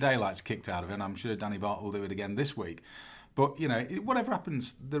the living daylights kicked out of him, and I'm sure Danny Bart will do it again this week. But, whatever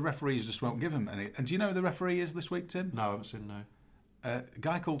happens, the referees just won't give him any. And do you know who the referee is this week, Tim? No, I haven't seen, no. A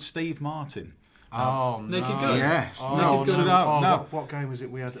guy called Steve Martin. Naked Gun? Yes. Naked Gun. No. What game was it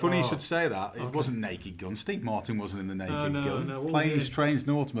we had? Funny you should say that. It wasn't Naked Gun. Steve Martin wasn't in the Naked Gun. No, Planes, Trains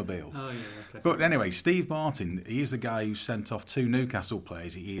and Automobiles. Oh, yeah, okay. But anyway, Steve Martin, he is the guy who sent off 2 Newcastle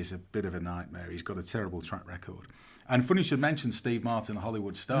players. He is a bit of a nightmare. He's got a terrible track record. And funny you should mention Steve Martin, the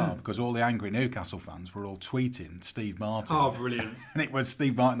Hollywood Star, because all the angry Newcastle fans were all tweeting Steve Martin. Oh, brilliant. And it was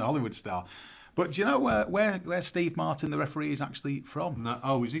Steve Martin, the Hollywood Star. But do you know where Steve Martin, the referee, is actually from? No.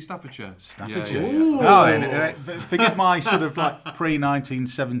 Oh, is he Staffordshire? Staffordshire. Yeah. No, forgive my sort of like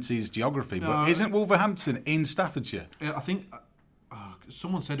pre-1970s geography, but isn't Wolverhampton in Staffordshire? I think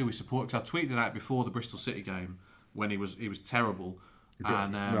someone said who we support, because I tweeted out before the Bristol City game when he was terrible.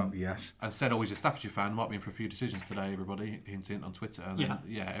 And yes. I said, he's a Staffordshire fan. Might be in for a few decisions today, everybody. Hinting on Twitter. And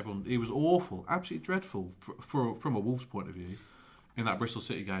everyone. He was awful. Absolutely dreadful from a Wolves point of view in that Bristol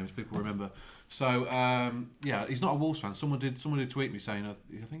City game, as people remember. So he's not a Wolves fan. Someone did tweet me saying, I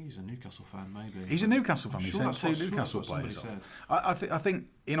think he's a Newcastle fan. Maybe he's a Newcastle fan. He sent 2 Newcastle players on. I think,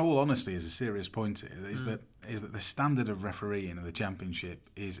 in all honesty, as a serious point here, is that the standard of refereeing in the Championship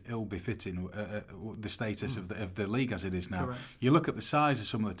is ill befitting the status of the league as it is now. Correct. You look at the size of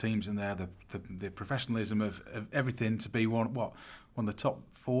some of the teams in there, the professionalism of everything to be one of the top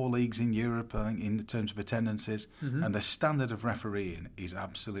 4 leagues in Europe, I think, in terms of attendances, and the standard of refereeing is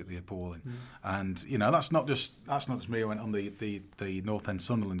absolutely appalling. And that's not just me. I went on the North End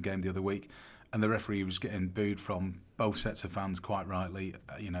Sunderland game the other week, and the referee was getting booed from both sets of fans quite rightly.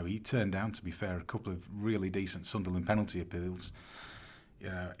 He turned down, to be fair, a couple of really decent Sunderland penalty appeals.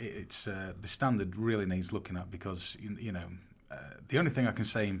 It's the standard really needs looking at, because the only thing I can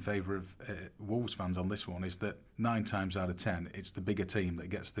say in favour of Wolves fans on this one is that 9 times out of 10, it's the bigger team that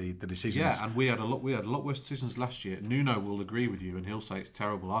gets the decisions. Yeah, and we had a lot worse decisions last year. Nuno will agree with you, and he'll say it's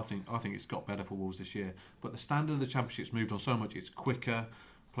terrible. I think it's got better for Wolves this year. But the standard of the Championship's moved on so much. It's quicker.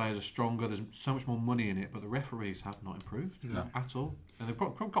 Players are stronger. There's so much more money in it, but the referees have not improved at all, and they've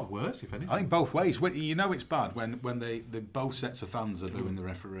probably got worse, if anything. I think both ways. It's bad when both sets of fans are booing the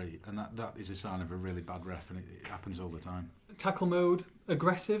referee, and that is a sign of a really bad ref, and it happens all the time. Tackle mode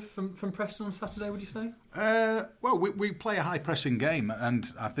aggressive from Preston on Saturday, would you say? Well, we play a high pressing game,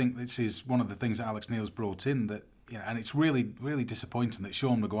 and I think this is one of the things that Alex Neil's brought in. That and it's really, really disappointing that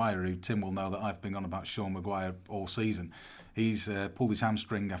Sean Maguire, who Tim will know that I've been on about Sean Maguire all season, he's pulled his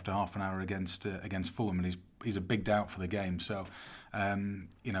hamstring after half an hour against Fulham, and he's a big doubt for the game. So,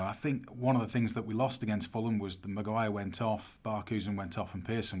 I think one of the things that we lost against Fulham was that Maguire went off, Barkhuizen went off, and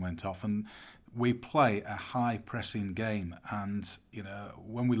Pearson went off, and we play a high pressing game, and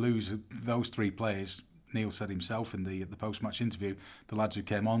when we lose those 3 players, Neil said himself in the post match interview, the lads who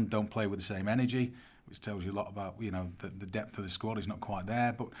came on don't play with the same energy, which tells you a lot about the depth of the squad is not quite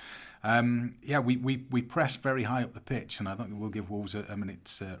there. But we press very high up the pitch, and I think we'll give Wolves a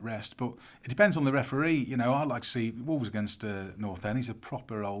minute's rest. But it depends on the referee. I'd like to see Wolves against North End. He's a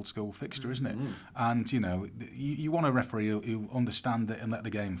proper old school fixture, isn't it? And you want a referee who'll understand it and let the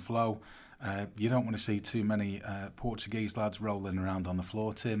game flow. You don't want to see too many Portuguese lads rolling around on the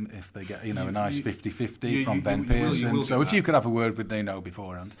floor, Tim, if they get a nice 50-50 from Ben Pearson. So if you could have a word with Nuno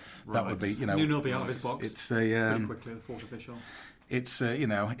beforehand, that would be, Nuno will be out of his box pretty quickly, the fourth official. It's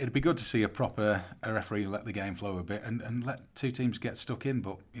it'd be good to see a referee let the game flow a bit and let 2 teams get stuck in,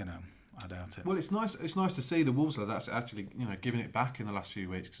 but I doubt it. Well, it's nice to see the Wolves lads actually giving it back in the last few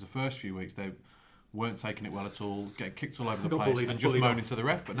weeks, because the first few weeks they weren't taking it well at all, getting kicked all over the place and just moaning to the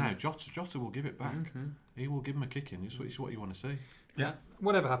ref. But now Jota will give it back. He will give him a kicking. It's what you want to see. Yeah.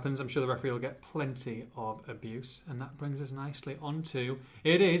 Whatever happens, I'm sure the referee will get plenty of abuse, and that brings us nicely on to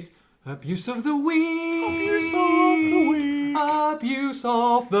Abuse of the Week. Abuse of the Week. Abuse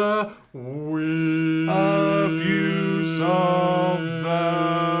of the Week. Abuse of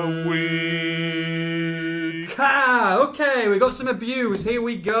the Week. Okay, we got some abuse. Here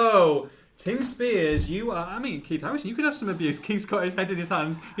we go. Tim Spears, Keith Harrison, you could have some abuse. Keith's got his head in his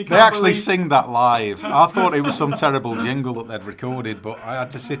hands. They actually sing that live. I thought it was some terrible jingle that they'd recorded, but I had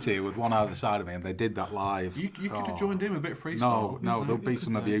to sit here with one either side of me, and they did that live. You could have joined in with a bit of freestyle. No, there'll be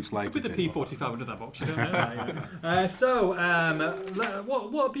some abuse later. With the P45 under that box, you don't know that.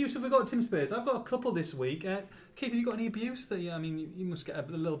 What abuse have we got, Tim Spears? I've got a couple this week. Keith, have you got any abuse that you must get a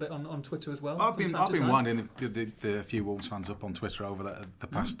little bit on Twitter as well? I've been winding the few Wolves fans up on Twitter over the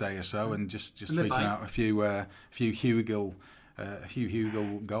past day or so, and just tweeting out a few Hugill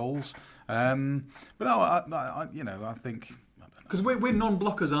goals. But no, I think because we're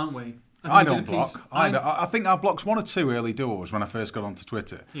non-blockers, aren't we? I don't block. I think I blocked 1 or 2 early doors when I first got onto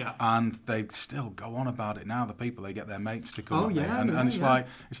Twitter. Yeah. And they still go on about it now. The people, they get their mates to come and it's like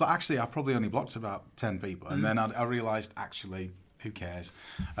actually I probably only blocked about 10 people, and then I realised actually who cares?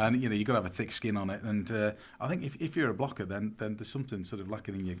 And you've got to have a thick skin on it. And I think if you're a blocker, then there's something sort of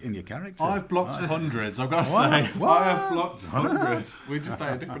lacking in your character. I've blocked hundreds. I've got to say, I have blocked hundreds. We just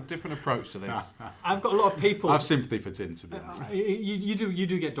take a different approach to this. I've got a lot of people. I have sympathy for Tim, to be honest. You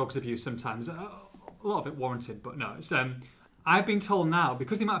do get dogs abuse sometimes. A lot of it warranted, but no. It's I've been told now,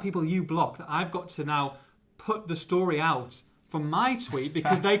 because the amount of people you block, that I've got to now put the story out from my tweet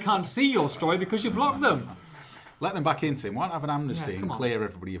because they can't see your story because you blocked them. Let them back in, Tim. Why not have an amnesty and clear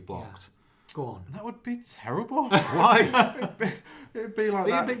everybody you've blocked? Yeah. Go on. That would be terrible. Why? It'd be like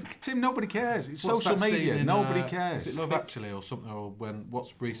that. Tim, nobody cares. It's social media. Nobody cares. Is it Love Actually or something? Or when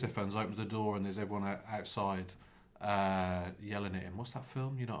Reese Evans opens the door and there's everyone outside, yelling at him. What's that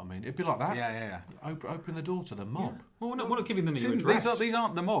film? You know what I mean? It'd be like that. Yeah. Open the door to the mob. Yeah. Well, we're not giving them your Tim, address. these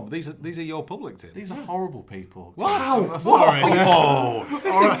aren't the mob. These are your public, Tim. These are horrible people. Wow! Sorry. Whoa!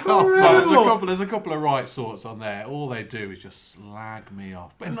 There's a couple of right sorts on there. All they do is just slag me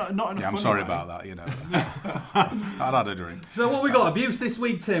off. But not in a I'm funny sorry way. about that. I'd had a drink. So what we got? Abuse this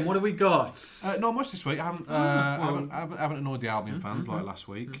week, Tim. What have we got? Not much this week. I haven't annoyed the Albion fans like last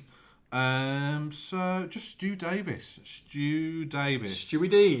week. So just Stu Davis. Stewie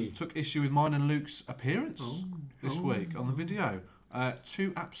D. Took issue with mine and Luke's appearance this week on the video.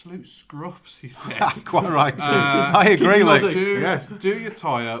 2 absolute scruffs, he said. Quite right. I agree, Luke. Yes. Do your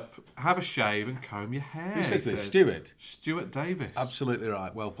tie up, have a shave, and comb your hair. Who says this? Stuart Davis. Absolutely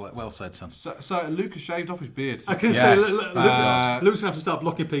right. Well said, son. So Luke has shaved off his beard. I can say Luke's going to have to start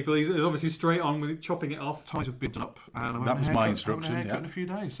blocking people. He's obviously straight on with chopping it off. Ties have been done up. And that was my instruction. I'm in a few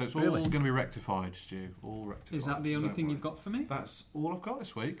days, so it's all going to be rectified, Stu. All rectified. Is that the only thing you've got for me? That's all I've got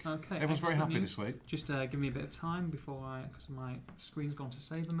this week. Okay. Everyone's very happy this week. Just give me a bit of time before because my screen's gone to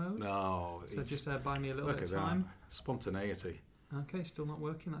saver mode. No. So just buy me a little bit of time. Spontaneity. Okay, still not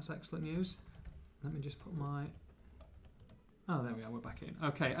working. That's excellent news. Let me just put my... Oh, there we are. We're back in.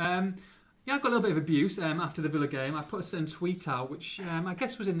 Okay. Yeah, I got a little bit of abuse after the Villa game. I put a certain tweet out, which I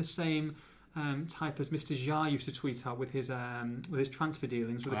guess was in the same type as Mr. Jar used to tweet out with his transfer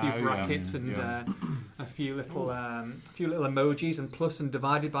dealings, with a few brackets and a few little emojis and plus and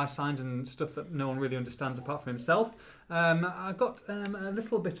divided by signs and stuff that no one really understands apart from himself. I got a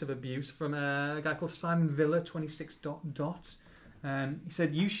little bit of abuse from a guy called Simon Villa 26. He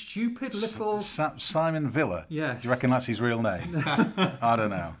said, "You stupid little..." Simon Villa? Yes. Do you reckon that's his real name? I don't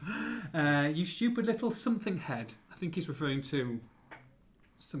know. You stupid little something head. I think he's referring to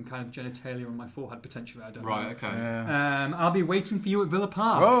some kind of genitalia on my forehead, potentially. I don't know. Right, okay. I'll be waiting for you at Villa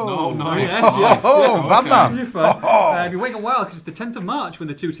Park. Oh, nice. Yes. Bad man. I'll be waiting a while because it's the 10th of March when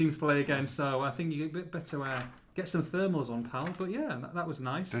the two teams play again, so I think you better get some thermals on, pal. But yeah, that was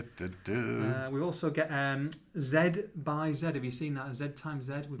nice. We also get Z by Z. Have you seen that? Z times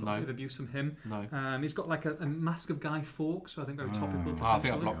Z. We've got a bit of abuse from him. No. He's got like a mask of Guy Fawkes, so I think very topical. I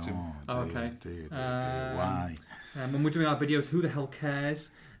think I blocked him. Okay. Why? When we're doing our videos, who the hell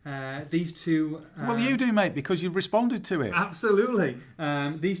cares? These two... well, you do, mate, because you've responded to it. Absolutely.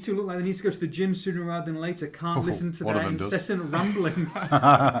 These two look like they need to go to the gym sooner rather than later. Can't listen to their incessant ramblings.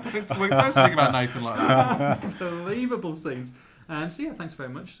 Don't speak about Nathan like that. Unbelievable scenes. So yeah, thanks very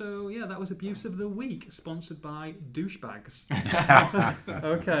much. So yeah, that was Abuse of the Week, sponsored by Douchebags.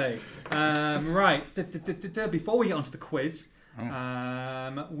 Okay. Right. Before we get onto the quiz...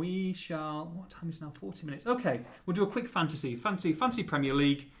 we shall... What time is now? 40 minutes. Okay, we'll do a quick fancy Premier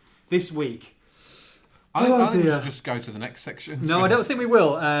League this week. I think we should just go to the next section. No, I don't think we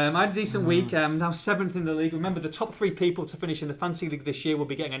will. I had a decent week. Now 7th in the league. Remember, the top 3 people to finish in the Fantasy League this year will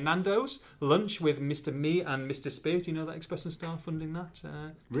be getting a Nando's lunch with Mr. Me and Mr. Spears. Do you know that Express and Star funding that?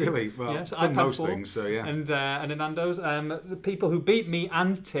 Really? Well, yes, fund most things, so yeah. And a Nando's. The people who beat me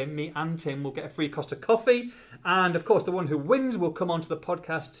and Tim will get a free Costa coffee. And, of course, the one who wins will come onto the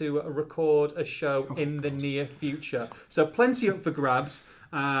podcast to record a show in the near future. So plenty up for grabs.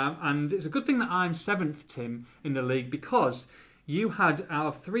 And it's a good thing that I'm 7th, Tim, in the league, because you had, out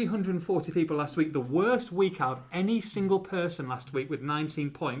of 340 people last week, the worst week out of any single person last week with 19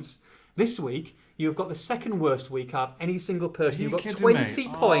 points. This week, you've got the second worst week out of any single person. You've got 20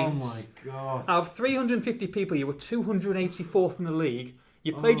 points. Oh, my God. Out of 350 people, you were 284th in the league.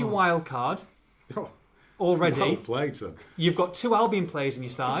 You played your wild card already. Well played, sir. You've got 2 Albion players on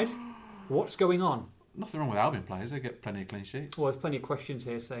your side. What's going on? Nothing wrong with Albion players. They get plenty of clean sheets. Well, there's plenty of questions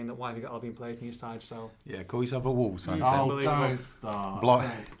here saying that why have you got Albion players on your side, so... Yeah, call yourself a Wolves fan. Don't start.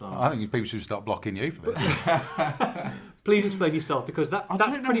 I think people should start blocking you for this. Please explain yourself, because that's pretty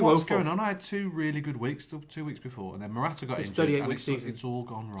woeful. I don't know what's going on. I had 2 really good weeks 2 weeks before, and then Morata got injured. 38-week season. It's all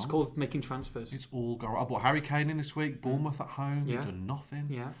gone wrong. It's called making transfers. It's all gone wrong. I bought Harry Kane in this week, Bournemouth at home. Yeah. They've done nothing.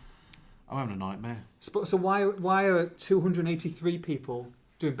 Yeah. I'm having a nightmare. So why are 283 people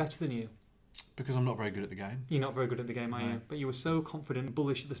doing better than you? Because I'm not very good at the game. You're not very good at the game, are you? But you were so confident and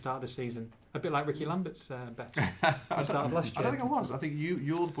bullish at the start of the season. A bit like Ricky Lambert's bet at the start of last year. I don't think I was. I think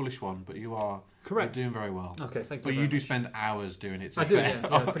you're the bullish one, but you are correct. You're doing very well. Okay, thank you. But you do spend hours doing it. I do, yeah,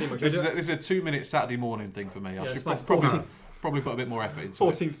 pretty much. This is a 2-minute Saturday morning thing for me. I should probably put a bit more effort into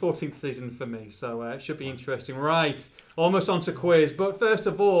it. 14th season for me, so it should be interesting. Right, almost on to quiz. But first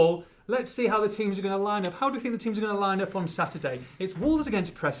of all, let's see how the teams are going to line up. How do you think the teams are going to line up on Saturday? It's Wolves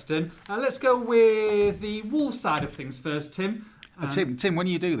against Preston. Let's go with the Wolves side of things first, Tim. Tim, when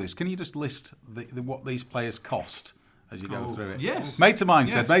you do this, can you just list what these players cost as you go through it. Yes. Mate of mine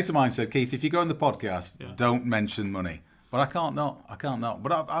said, Keith, if you go on the podcast, don't mention money. But I can't not.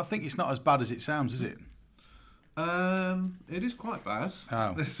 But I think it's not as bad as it sounds, is it? It is quite bad.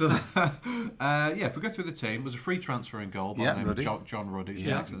 Oh. If we go through the team, there's a free transfer in goal by the name of John Ruddy.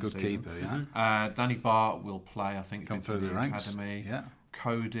 Yeah, good keeper, Danny Bart will play, I think, come through the ranks. Academy. Yeah.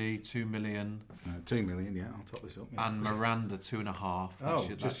 Cody, 2 million. 2 million, yeah, I'll top this up. Yeah. And Miranda, 2.5. Oh,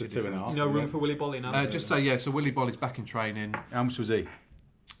 just for 2.5. No room for Willy Bolly now. So Willy Bolly's back in training. How much was he?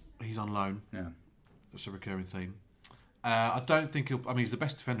 He's on loan. Yeah. That's a recurring theme. I don't think he's the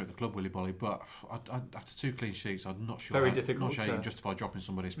best defender at the club, Willy Bolly, but after 2 clean sheets, I'm not sure. Very difficult. Not sure you can justify dropping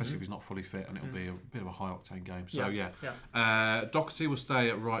somebody, especially if he's not fully fit, and it'll be a bit of a high-octane game. So, Doherty will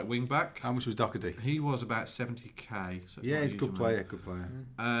stay at right wing-back. How much was Doherty? He was about 70k. So he's a good player,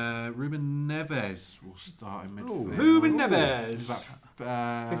 Ruben Neves will start in midfield. Ruben Neves!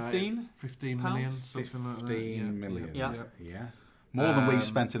 About 15 million, something like that. 15 million. Yeah. More than we've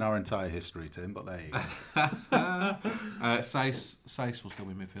spent in our entire history, Tim, but there you go. Sace will still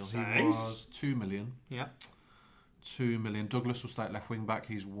be midfield. He was 2 million. Yeah. 2 million. Douglas will stay at left wing back.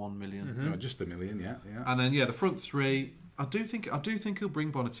 He's 1 million. No, just $1 million, yeah. And then the front three. I do think he'll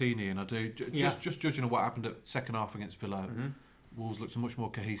bring Bonatini in. I do. Just judging on what happened at second half against Villa, Wolves looks a much more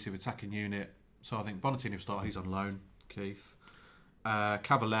cohesive attacking unit. So I think Bonatini will start. He's on loan. Keith,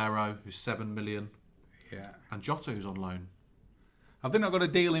 Caballero, who's 7 million. Yeah. And Jota, who's on loan. Have they not got a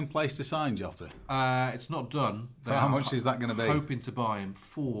deal in place to sign Jota? It's not done. How much is that going to be? Hoping to buy him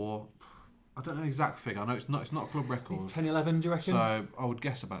for, I don't know the exact figure. I know it's not a club record. 10, 11, do you reckon? So I would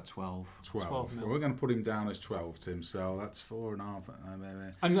guess about 12. 12. Well, we're going to put him down as 12, Tim. So that's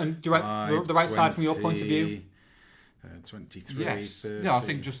 4.5. And do you the right side from your point of view? 23. Yes. 30. Yeah, I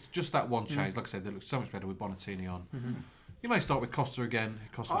think just that one change. Like I said, they look so much better with Bonatini on. You may start with Costa again.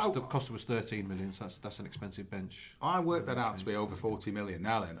 Costa was 13 million, so that's an expensive bench. I worked that out to be over 40 million.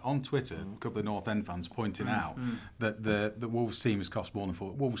 Now then, on Twitter, a couple of North End fans pointing out that the Wolves team has cost more than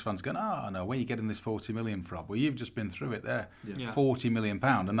 40. Wolves fans going, no, where are you getting this 40 million from? Well, you've just been through it there. Yeah. £40 million,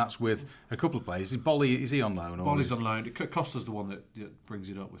 and that's with a couple of players. Is he on loan? Bolly's on loan. Costa's the one that brings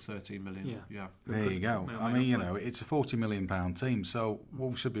it up with 13 million. Yeah. There you go. I mean, it's a £40 million team, so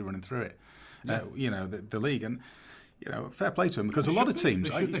Wolves should be running through it. The league. And fair play to them, because a lot of teams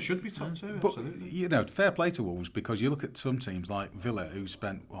they should be top two. But fair play to Wolves, because you look at some teams like Villa, who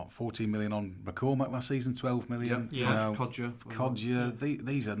spent 14 million on McCormack last season, 12 million. Codger.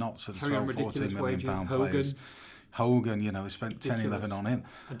 These are not sort of 12, 14 million pound players. Hogan, they spent 10, 11 on him.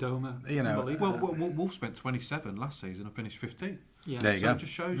 Adoma. Wolves spent 27 last season and finished 15. Yeah. There you go. It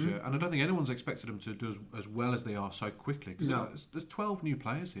just shows you, and I don't think anyone's expected them to do as well as they are so quickly. Because there's 12 new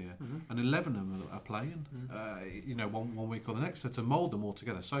players here, and 11 of them are playing. 1 week or the next. So to mould them all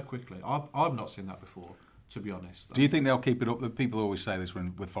together so quickly, I've not seen that before. To be honest, do you think they'll keep it up? People always say this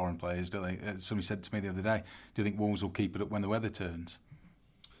with foreign players, don't they? Somebody said to me the other day, "Do you think Wolves will keep it up when the weather turns?"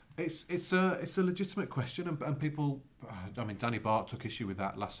 It's a legitimate question, and people. I mean, Danny Bart took issue with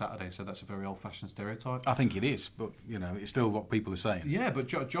that last Saturday and said that's a very old-fashioned stereotype. I think it is, but it's still what people are saying. Yeah, but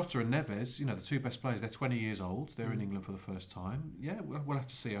Jota and Neves, the two best players, they're 20 years old. They're in England for the first time. Yeah, we'll have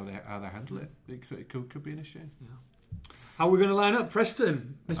to see how they handle it. It could be an issue. Yeah. How are we going to line up,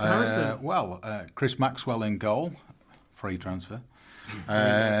 Preston, Mr. Harrison? Chris Maxwell in goal, free transfer.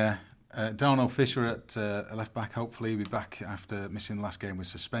 Darnell Fisher at left back. Hopefully, he'll be back after missing the last game with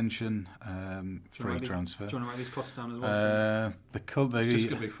suspension. Free transfer. Do you want to write these costs down as well? It's just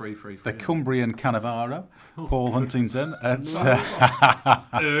going to be free. The Cumbrian Cannavaro, Paul Huntington at.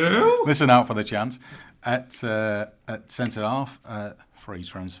 Listen out for the chance at centre half. Free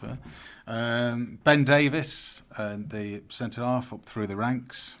transfer. Ben Davis, the centre half, up through the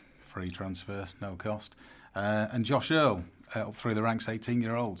ranks. Free transfer, no cost. And Josh Earl. Up through the ranks,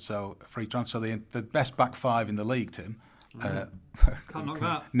 18-year-old. So free transfer. The best back five in the league, Tim. Can't knock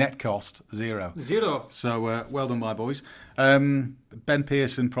that. Net cost, 0. So well done, my boys. Ben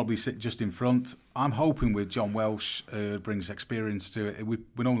Pearson probably sit just in front. I'm hoping with John Welsh brings experience to it. We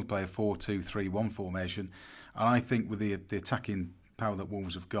normally play a 4-2-3-1 formation, and I think with the attacking power that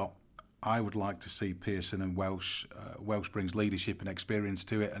Wolves have got, I would like to see Pearson and Welsh. Welsh brings leadership and experience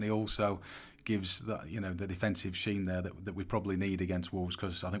to it, and he also gives that the defensive sheen there that we probably need against Wolves,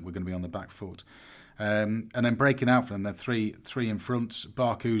 because I think we're going to be on the back foot. And then breaking out from them, they're three in front.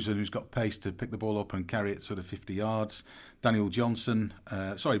 Barkhuizen, who's got pace to pick the ball up and carry it sort of 50 yards. Daniel Johnson.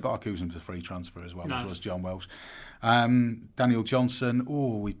 Barkhuizen was a free transfer as well, nice. As well as John Welsh. Daniel Johnson.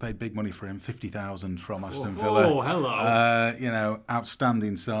 We paid big money for him, 50,000 from Aston Villa. Oh, hello.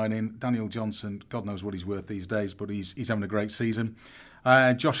 Outstanding signing. Daniel Johnson, God knows what he's worth these days, but he's having a great season.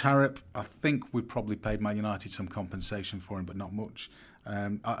 Josh Harrop, I think we probably paid Man United some compensation for him, but not much.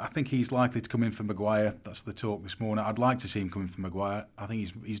 I think he's likely to come in for Maguire. That's the talk this morning. I'd like to see him come in for Maguire. I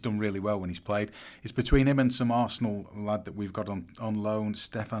think he's done really well when he's played. It's between him and some Arsenal lad that we've got on loan,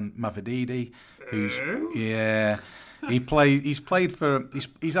 Stefan Mavridis, who's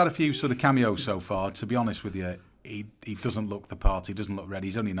he's had a few sort of cameos so far. To be honest with you, he doesn't look the part. He doesn't look ready.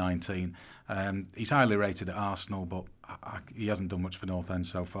 He's only 19. He's highly rated at Arsenal, but he hasn't done much for North End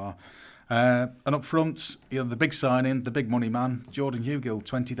so far. And up front, the big signing, the big money man, Jordan Hugill,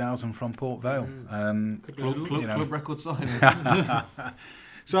 20,000 from Port Vale. Club record signing.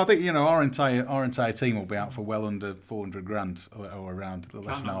 So I think our entire team will be out for well under 400 grand or around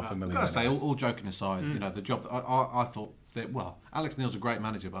less than half a million. I've got to say, all joking aside, the job. I thought that Alex Neil's a great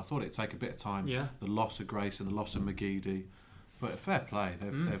manager, but I thought it'd take a bit of time. Yeah. The loss of Grace and the loss of McGeady, but fair play.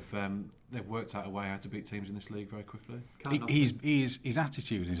 They've worked out a way how to beat teams in this league very quickly. His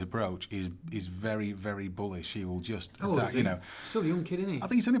attitude, his approach is very, very bullish. He will just attack. Still a young kid, isn't he? I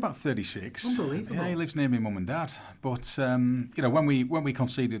think he's only about 36. Unbelievable. Yeah, he lives near my mum and dad. But when we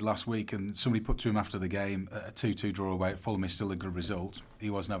conceded last week and somebody put to him after the game a 2-2 draw away at Fulham is still a good result, he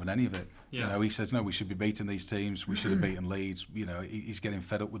wasn't having any of it. Yeah. He says no, we should be beating these teams. We should have beaten Leeds. He's getting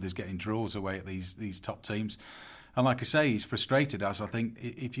fed up with us getting draws away at these top teams. And like I say, he's frustrated us. I think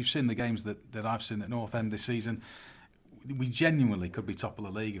if you've seen the games that I've seen at North End this season, we genuinely could be top of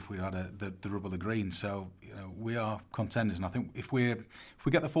the league if we had the rub of the green. So we are contenders, and I think if we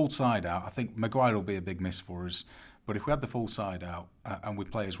get the full side out, I think Maguire will be a big miss for us. But if we had the full side out and we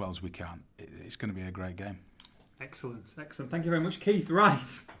play as well as we can, it's going to be a great game. Excellent. Thank you very much, Keith.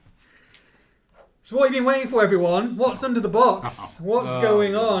 Right. So what have you been waiting for, everyone? What's under the box? What's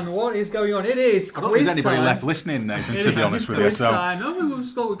going on? What is going on? It is quiz time. I don't think there's anybody left listening, Nathan, to be honest with you. Time. No,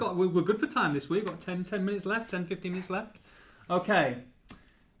 we're good for time this week. We've got 10 minutes left, 10, 15 minutes left. Okay.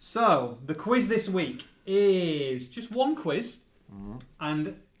 So, the quiz this week is just one quiz.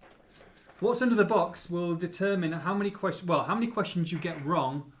 And what's under the box will determine how many questions you get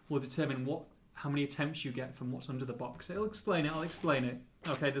wrong will determine how many attempts you get from what's under the box. I'll explain it.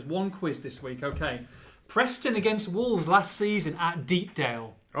 Okay, there's one quiz this week. Okay. Preston against Wolves last season at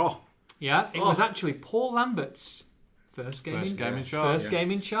Deepdale. Oh. Yeah, it was actually Paul Lambert's first game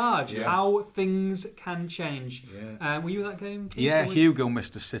in charge. Yeah. How things can change. Yeah. Were you at that game? Yeah, Hugo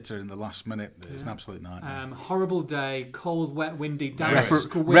missed a sitter in the last minute. It was an absolute nightmare. Horrible day, cold, wet, windy.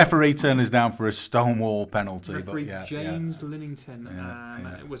 Referee turned us down for a stonewall penalty. Referee James Linnington.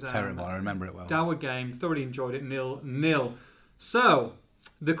 It was terrible. I remember it well. Dour game. Thoroughly enjoyed it. 0-0. So,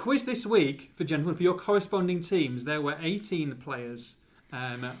 the quiz this week, for your corresponding teams, there were 18 players,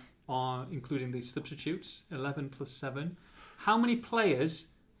 including the substitutes, 11 plus 7. How many players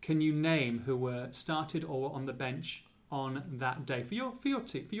can you name who were started or on the bench on that day for your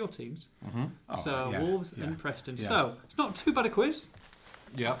teams? Mm-hmm. Wolves and Preston. Yeah. So, it's not too bad a quiz.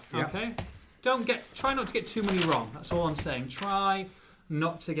 Yeah. Okay. Try not to get too many wrong. That's all I'm saying. Try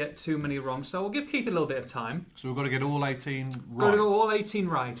not to get too many wrong. So we'll give Keith a little bit of time. So we've got to get all 18 right. Got to go all 18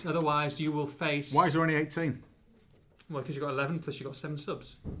 right. Otherwise, you will face... Why is there only 18? Well, because you've got 11 plus you've got 7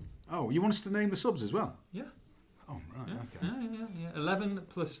 subs. Oh, you want us to name the subs as well? Yeah. Oh, right, yeah. Okay. Yeah. 11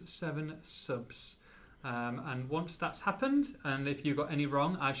 plus 7 subs. And once that's happened, and if you've got any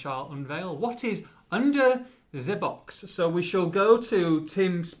wrong, I shall unveil what is under the box. So we shall go to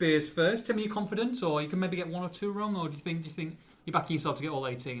Tim Spears first. Tim, are you confident? Or you can maybe get 1 or 2 wrong? Or do you think you're backing yourself to get all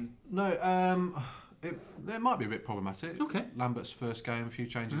 18? No, it might be a bit problematic. Okay. Lambert's first game, a few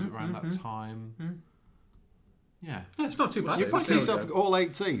changes around that time. Yeah, it's not too bad. You're backing yourself to get all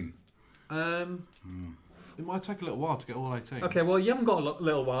 18? It might take a little while to get all 18. Okay, well, you haven't got a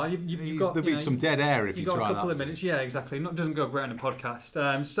little while. You've got there'll be some dead air if you try that. You've got a couple of minutes. Yeah, exactly. It doesn't go great on a podcast.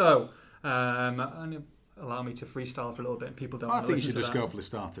 Allow me to freestyle for a little bit. And people don't. I think you should just go for the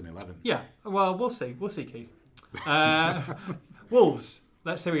starting 11. Yeah. Well, we'll see. We'll see, Keith. Wolves.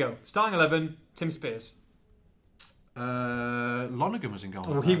 Here we go. Starting 11. Tim Spears. Lonergan was in goal.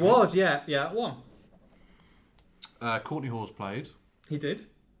 Oh, he was. Yeah. 1. Courtney Hawes played. He did.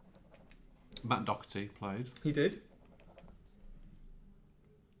 Matt Doherty played. He did.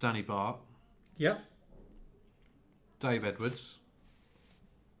 Danny Bart. Yep. Dave Edwards.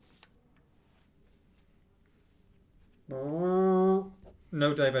 No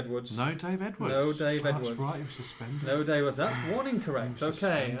Dave Edwards. No Dave Edwards. No Dave Edwards. That's right, he was suspended. No Dave Edwards. That's 1 incorrect.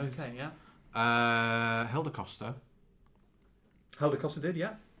 Okay, yeah. Helder Costa. Helder Costa did,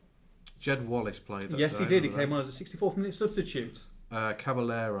 yeah. Jed Wallace played. Yes, he did. He came on as a 64th minute substitute.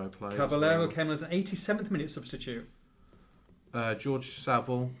 Caballero played. Caballero came on as an 87th minute substitute. George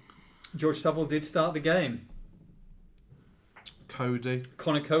Saville. George Saville did start the game. Cody.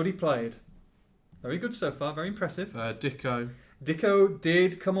 Connor Cody played. Very good so far. Very impressive. Dicko. Dicko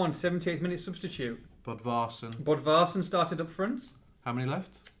did come on. 78th minute substitute. Bodvarsson. Bodvarsson started up front. How many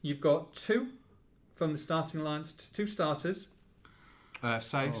left? You've got 2 from the starting lines. 2 starters.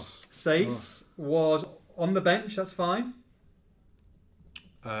 Sace. Sace was on the bench. That's fine.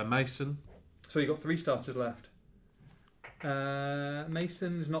 Mason. So you've got 3 starters left.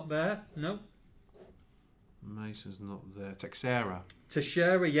 Mason's not there. No. Mason's not there. Texera.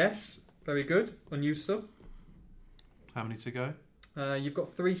 Teixeira, yes. Very good. Unused sub. How many to go? You've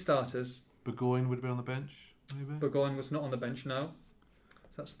got 3 starters. Burgoyne would have been on the bench, maybe? Burgoyne was not on the bench, no.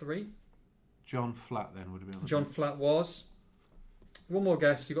 So that's 3. John Flatt then would have been on the John bench. Flatt was. One more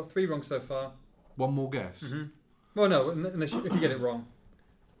guess. You've got 3 wrong so far. One more guess? Mm-hmm. Well, no, unless if you get it wrong.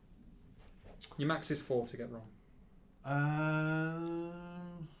 Your max is 4 to get wrong.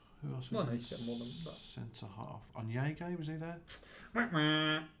 Who else? Well, no, you can get more than that. Centre half. Onyege, was he there?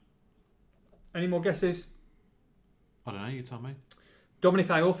 Any more guesses? I don't know, you tell me. Dominic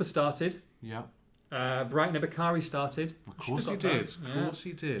Iorfa started. Yeah. Brighton Ebakari started. Of course he Should've did. got that. Of course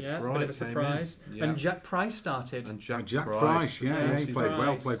he did. Yeah, Right, bit of a surprise. Yeah. And Jack Price started. And Jack Price, Price. yeah, he played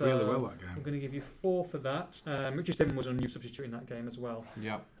well, Price, played really well that I'm game. going to give you 4 for that. Richard Stedman was a new substitute in that game as well.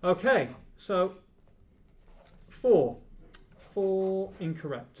 Yeah. Okay, so 4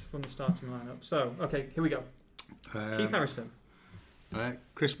 incorrect from the starting lineup. So, okay, here we go. Keith Harrison.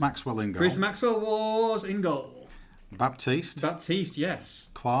 Chris Maxwell in goal. Chris Maxwell was in goal. Baptiste. Baptiste, yes.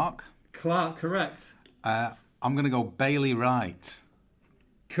 Clark. Clark, correct. I'm going to go Bailey Wright.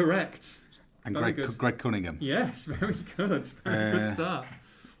 Correct. And Very good. Greg Cunningham. Yes, very good. Very good start.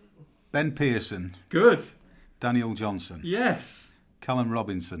 Ben Pearson. Good. Daniel Johnson. Yes. Callum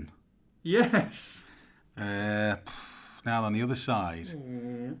Robinson. Yes. Now on the other side,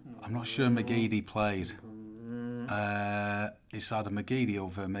 I'm not sure McGeady played. It's either McGeady or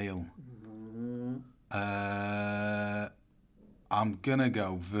Vermeil. I'm going to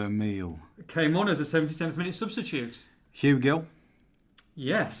go Vermeil. Came on as a 77th minute substitute. Hugh Gill.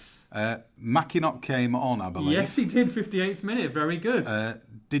 Yes. Mackinock came on, I believe. Yes, he did. 58th minute. Very good.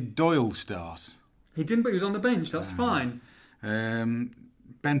 Did Doyle start? He didn't, but he was on the bench. That's fine.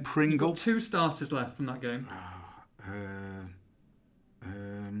 Ben Pringle. Got 2 starters left from that game.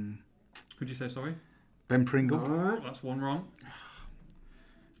 Who'd you say, sorry? Ben Pringle. That's 1 wrong.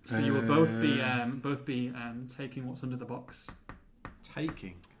 So you will both be taking what's under the box.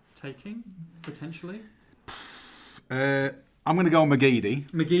 Taking, potentially. I'm going to go McGeady.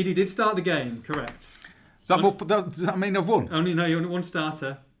 McGeady did start the game, correct. Does that mean I've won? You only 1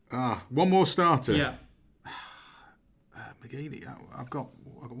 starter. One more starter. Yeah. McGeady. I've got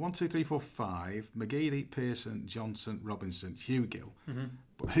 1, 2, 3, 4, 5. McGeady, Pearson, Johnson, Robinson, Hugh Gill. Mm-hmm.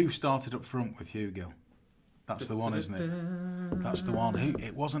 But who started up front with Hugh Gill? That's the one, isn't it? That's the one.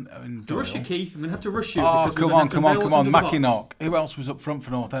 It wasn't in Doyle. Rush you, Keith. I'm going to have to rush you. Oh, come on. Mackinock. Who else was up front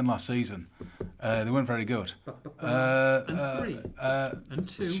for North End last season? They weren't very good. And 3. And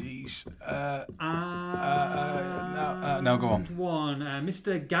 2. Jeez. No, go on. 1.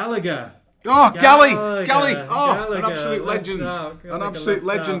 Mr. Gallagher. Oh, Gally! Oh, Gallagher. An absolute legend. An absolute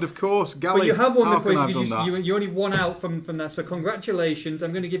legend, of course. Gally. But you have won the quiz. You only 1 out from that. So congratulations.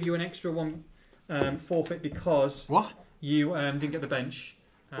 I'm going to give you an extra 1 forfeit because you didn't get the bench.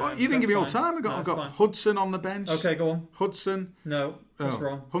 Well, you didn't give me all time. I've got Hudson on the bench. Okay, go on. Hudson. No, that's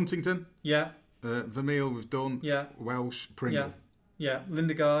wrong. Huntington. Yeah. Vermeil, we've done. Yeah. Welsh, Pringle. Yeah.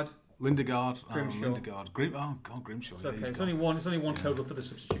 Lindegaard. Grimshaw. Grimshaw. It's okay. It's only one total for the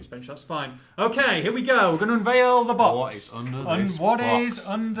substitutes bench. That's fine. Okay, here we go. We're going to unveil the box. What is under this What box? is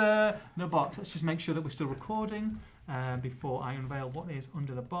under the box? Let's just make sure that we're still recording before I unveil what is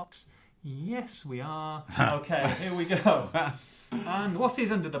under the box. Yes, we are. Okay, here we go. And what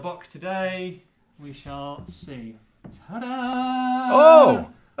is under the box today? We shall see. Ta-da!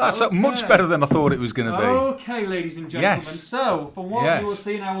 Oh! That's much better than I thought it was going to be. Okay, ladies and gentlemen. Yes. So, from what you will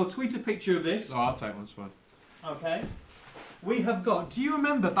see now, we'll tweet a picture of this. Oh, I'll take one, it's fine. Okay. We have got. Do you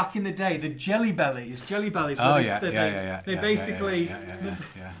remember back in the day the Jelly Bellies? Jelly Bellies. They basically.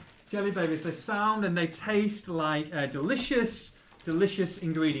 Jelly Bellies. They sound and they taste like delicious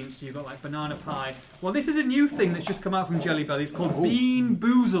ingredients. So you've got like banana pie. Well, this is a new thing that's just come out from Jelly Bellies called Bean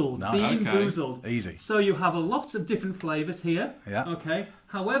Boozled. Nice. Bean Boozled. Easy. So you have a lot of different flavours here. Yeah. Okay.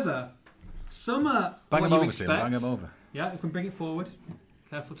 However, some are bang what them you over, expect. Tim. Bang them over. Yeah, you can bring it forward.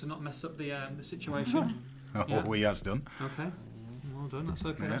 Careful to not mess up the situation. He has done. Okay. Well done. That's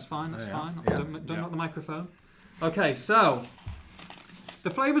okay. That's fine. That's fine. Yeah. Don't knock the microphone. Okay, so the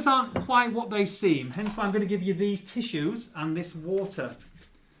flavours aren't quite what they seem. Hence why I'm going to give you these tissues and this water.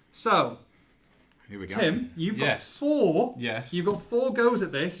 So Here we go. Tim, you've got Yes. 4. Yes. You've got 4 goes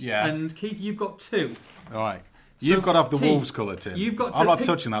at this. Yeah. And Keith, you've got 2. All right. You've got to have the Keith, Wolves colour, Tim. You've got to I'm not pick-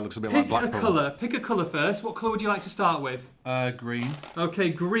 touching that. Looks a bit like Pick black a pepper. colour. Pick a colour first. What colour would you like to start with? Green. Okay,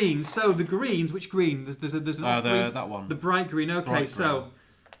 green. So the greens, which green? There's an green. That one. The bright green. Okay, Bright so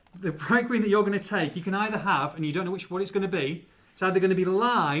the bright green that you're going to take, you can either have, and you don't know what it's going to be. It's either going to be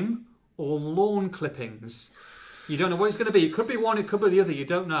lime or lawn clippings. You don't know what it's going to be. It could be one, it could be the other. You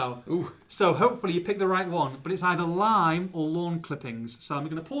don't know. Ooh. So hopefully you pick the right one. But it's either lime or lawn clippings. So I'm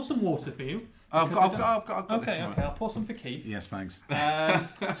going to pour some water for you. I've got Okay, this one. okay. I'll pour some for Keith. Yes, thanks.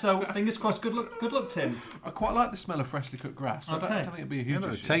 So fingers crossed. Good luck, Tim. I quite like the smell of freshly cooked grass. I don't Okay. think it'd be a You huge know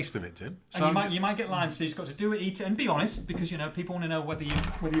the issue. taste of it, Tim. And you might get lime, so you've got to do it, eat it, and be honest, because people want to know whether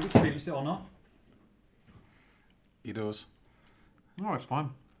you've experienced it or not. He does. Oh, it's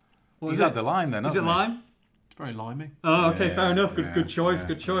fine. What He's is had it? the lime then, Is it hasn't he? lime? It's very limey. Oh, okay, Yeah, fair enough. Good yeah, choice. yeah,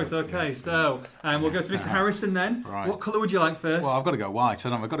 Good choice. yeah, Okay, yeah. so we'll go to Mr. Harrison then. Right. What colour would you like first? Well, I've got to go white.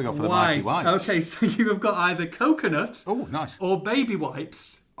 I've got to go for the mighty whites. Okay, so you have got either coconut Oh, nice. or baby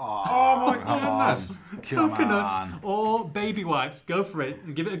wipes. Oh my goodness. Come Coconut on. or baby wipes. Go for it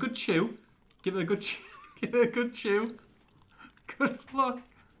and give it a good chew. Give it a good chew. Give it a good chew. Good luck.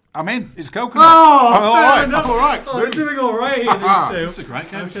 I'm in. It's coconut. Oh, I'm all fair right. enough. I'm all right. Oh, they're doing all right here, these It's two. a great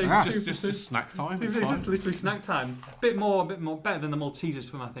game. Okay. Just snack time. It's It's fine. literally snack time. Bit more better than the Maltesers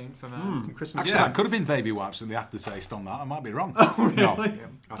from from Christmas. Actually, that could have been baby wipes and the aftertaste on that. I might be wrong. Oh, really? No,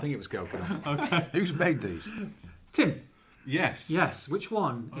 I think it was coconut. Okay. Who's made these? Tim. Yes. Yes. Which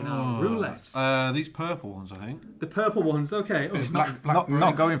one in our roulette? These purple ones, I think. The purple ones. Okay. Oh, It's black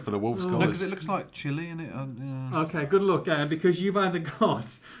not going for the Wolves No, because colours. it looks like chili in it. Okay. Good luck, because you've either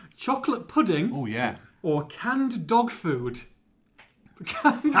got chocolate pudding Oh yeah. or canned dog food.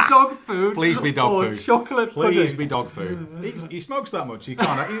 Canned dog food. Please be dog or food. chocolate Please pudding. be dog food. He smokes that much. He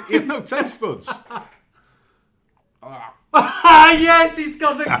can't. He has no taste buds. Yes, he's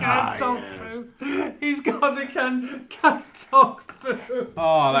got the canned dog Yes. food. He's got the canned dog food.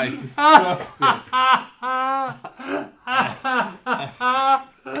 Oh, that is disgusting.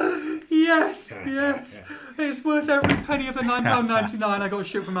 Yes. It's worth every penny of the £9.99 I got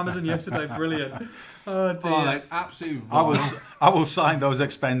shipped from Amazon yesterday. Brilliant. Oh dear. Oh, that's absolutely vile. I will sign those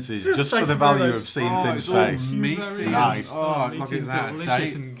expenses just for Thank the you very value much. of seeing Oh, Tim's it's all face. meaty. Very Nice. Oh, Meaty like it was and out of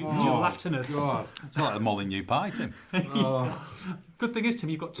delicious date. and Oh, gelatinous. God. It's like a Molyneux pie, Tim. Good thing is, Tim,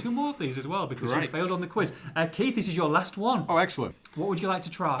 you've got 2 more of these as well because you Great. failed on the quiz. Keith, this is your last one. Oh, excellent. What would you like to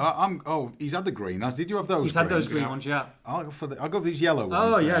try? He's had the green. Did you have those? He's had those greens? green ones, yeah. I'll go for these yellow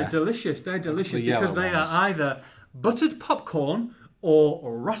ones. Oh, yeah, there. delicious. They're delicious The yellow because they ones. are either buttered popcorn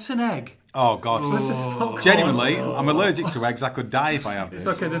or rotten egg. Oh God! This is popcorn. Genuinely, I'm allergic to eggs. I could die if I have this.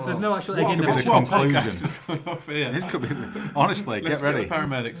 It's okay, there's no actual egg This in could them. be the It's your conclusion. Off here. This could be. Honestly, Let's get ready. Get the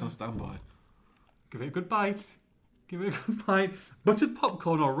paramedics on standby. Give it a good bite. Give it a good bite. Buttered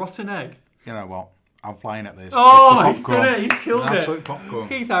popcorn or rotten egg? You know what? I'm flying at this. Oh, It's he's the done popcorn. it. He's killed it. Absolute popcorn.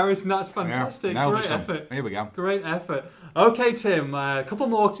 Keith Harrison, that's Yeah, fantastic. nailed Great it, son. effort. Here we go. Great effort. Okay, Tim, a couple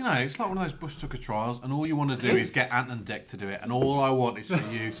more. You know, it's like one of those Bush Tucker trials, and all you want to do is get Ant and Dec to do it, and all I want is for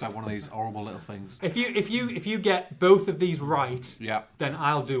you to have one of these horrible little things. If you get both of these right, Yeah. then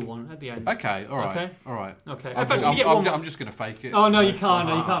I'll do one at the end. Okay. All right. Okay. All right. Okay. I'm In fact, just, you get I'm, one. I'm just going to fake it. Oh no, you can't.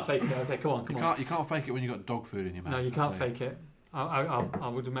 No, you can't fake it. Okay, come on. You can't fake it when you've got dog food in your mouth. No, you I'll can't tell you. fake it. I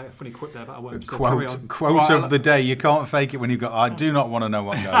would make a funny quip there, but I won't. So carry on. Quote Right, of the day: you can't fake it when you've got. I do not want to know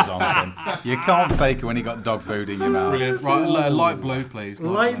what goes on, Tim. You can't fake it when you've got dog food in your mouth. Brilliant. Right, light blue, please.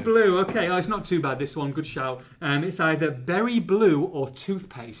 Light blue. Okay, it's not too bad. This one, good shout. It's either berry blue or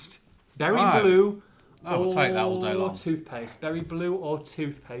toothpaste. Berry Oh. blue. Oh, we'll take that all day or long. Toothpaste. Berry blue or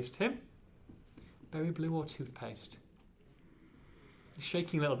toothpaste. Tim. Berry blue or toothpaste. He's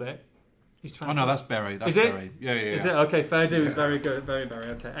shaking a little bit. He's trying. Oh no, that's berry. That's Is it? berry. Yeah. Is it? Okay, fair dues. Very good. Very.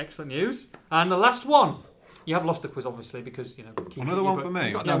 Okay, excellent news. And the last one. You have lost the quiz, obviously, because, keep Another one for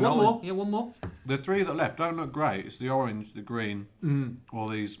me? Yeah, one more. Yeah, one more. The 3 that left don't look great. It's the orange, the green, or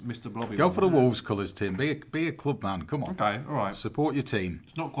these Mr. Blobby. Go ones. for the Wolves colours, Tim. Be a club man. Come on. Okay, all right. Support your team.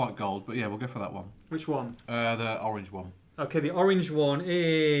 It's not quite gold, but yeah, we'll go for that one. Which one? The orange one. Okay, the orange one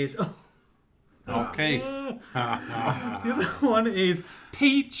is. Okay. The other one is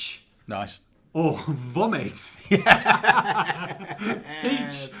peach Nice. or vomit. Peach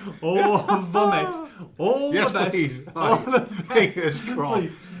or vomit. All Yes, the best. please. All the best. Fingers crossed.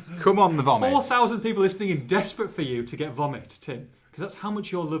 Please. Come on, the vomit. 4,000 people listening in desperate for you to get vomit, Tim. Because that's how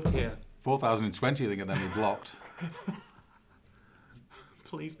much you're loved here. 4,020, I think, and then we blocked.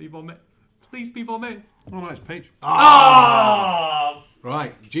 Please be vomit. Please be vomit. Oh no, it's peach. Oh!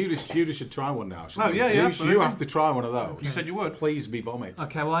 Right, Judas should try one now. Oh, yeah. You have to try one of those. You said you would. Please be vomit.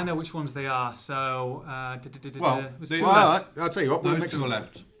 Okay, well, I know which ones they are, so... Well, I'll tell you what. Those two are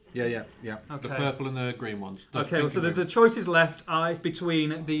left. Yeah. Okay. The purple and the green ones. Okay, so the choices left are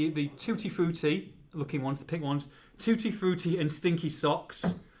between the Tutti Frutti looking ones, the pink ones, Tutti Frutti and Stinky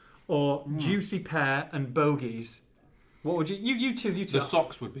Socks, or Juicy Pear and Bogies. What would you two? The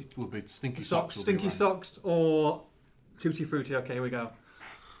socks would be Stinky Socks. Stinky Socks or Tutti Frutti. Okay, here we go.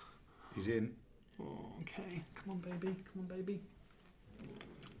 He's in. Okay, come on, baby.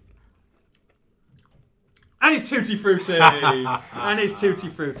 And it's Tutti Frutti.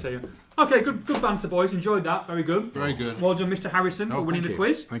 Okay, good banter, boys. Enjoyed that. Very good. Very good. Well done, Mr. Harrison, for winning the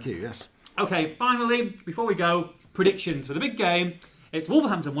quiz. Thank you. Yes. Okay, finally, before we go, predictions for the big game. It's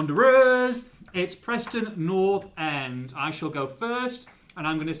Wolverhampton Wanderers. It's Preston North End. I shall go first, and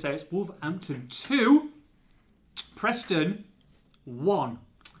I'm going to say it's Wolverhampton 2, Preston 1.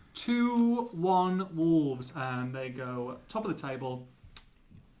 2-1 Wolves, and they go top of the table.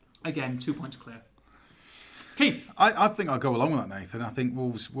 Again, 2 points clear. Keith? I think I'll go along with that, Nathan. I think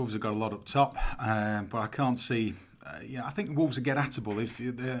Wolves have got a lot up top, but I can't see... I think Wolves would get atable if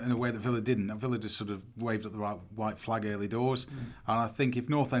in a way that Villa didn't. Villa just sort of waved at the right white flag early doors, and I think if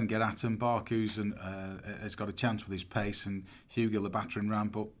North End get at them, Barku's has got a chance with his pace, and Hugill the battering ram,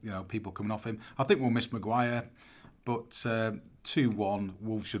 but people coming off him. I think we'll miss Maguire, but 2-1,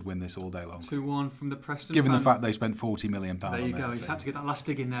 Wolves should win this all day long. 2-1 from the Preston given fans. the fact they spent £40 million. There you go. You had to get that last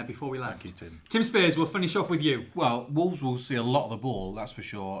dig in there before we left. Thank you, Tim. Tim Spears, we'll finish off with you. Well, Wolves will see a lot of the ball, that's for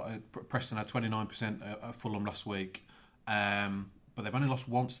sure. Preston had 29% at Fulham last week. But they've only lost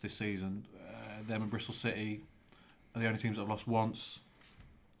once this season. Them and Bristol City are the only teams that have lost once.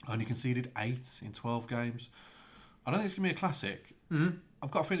 Only conceded 8 in 12 games. I don't think it's going to be a classic.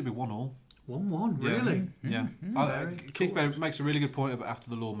 I've got a feeling it'll be 1-1. 1-1, really? Yeah. Keith makes a really good point of it after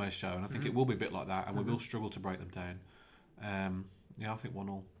the Lord Mayor show, and I think it will be a bit like that, and we will struggle to break them down. I think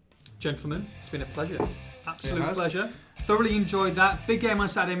 1-1. Gentlemen, it's been a pleasure. Absolute pleasure. Thoroughly enjoyed that. Big game on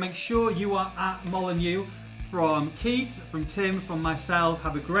Saturday. Make sure you are at Molineux. From Keith, from Tim, from myself,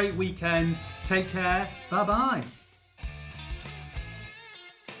 have a great weekend. Take care. Bye-bye.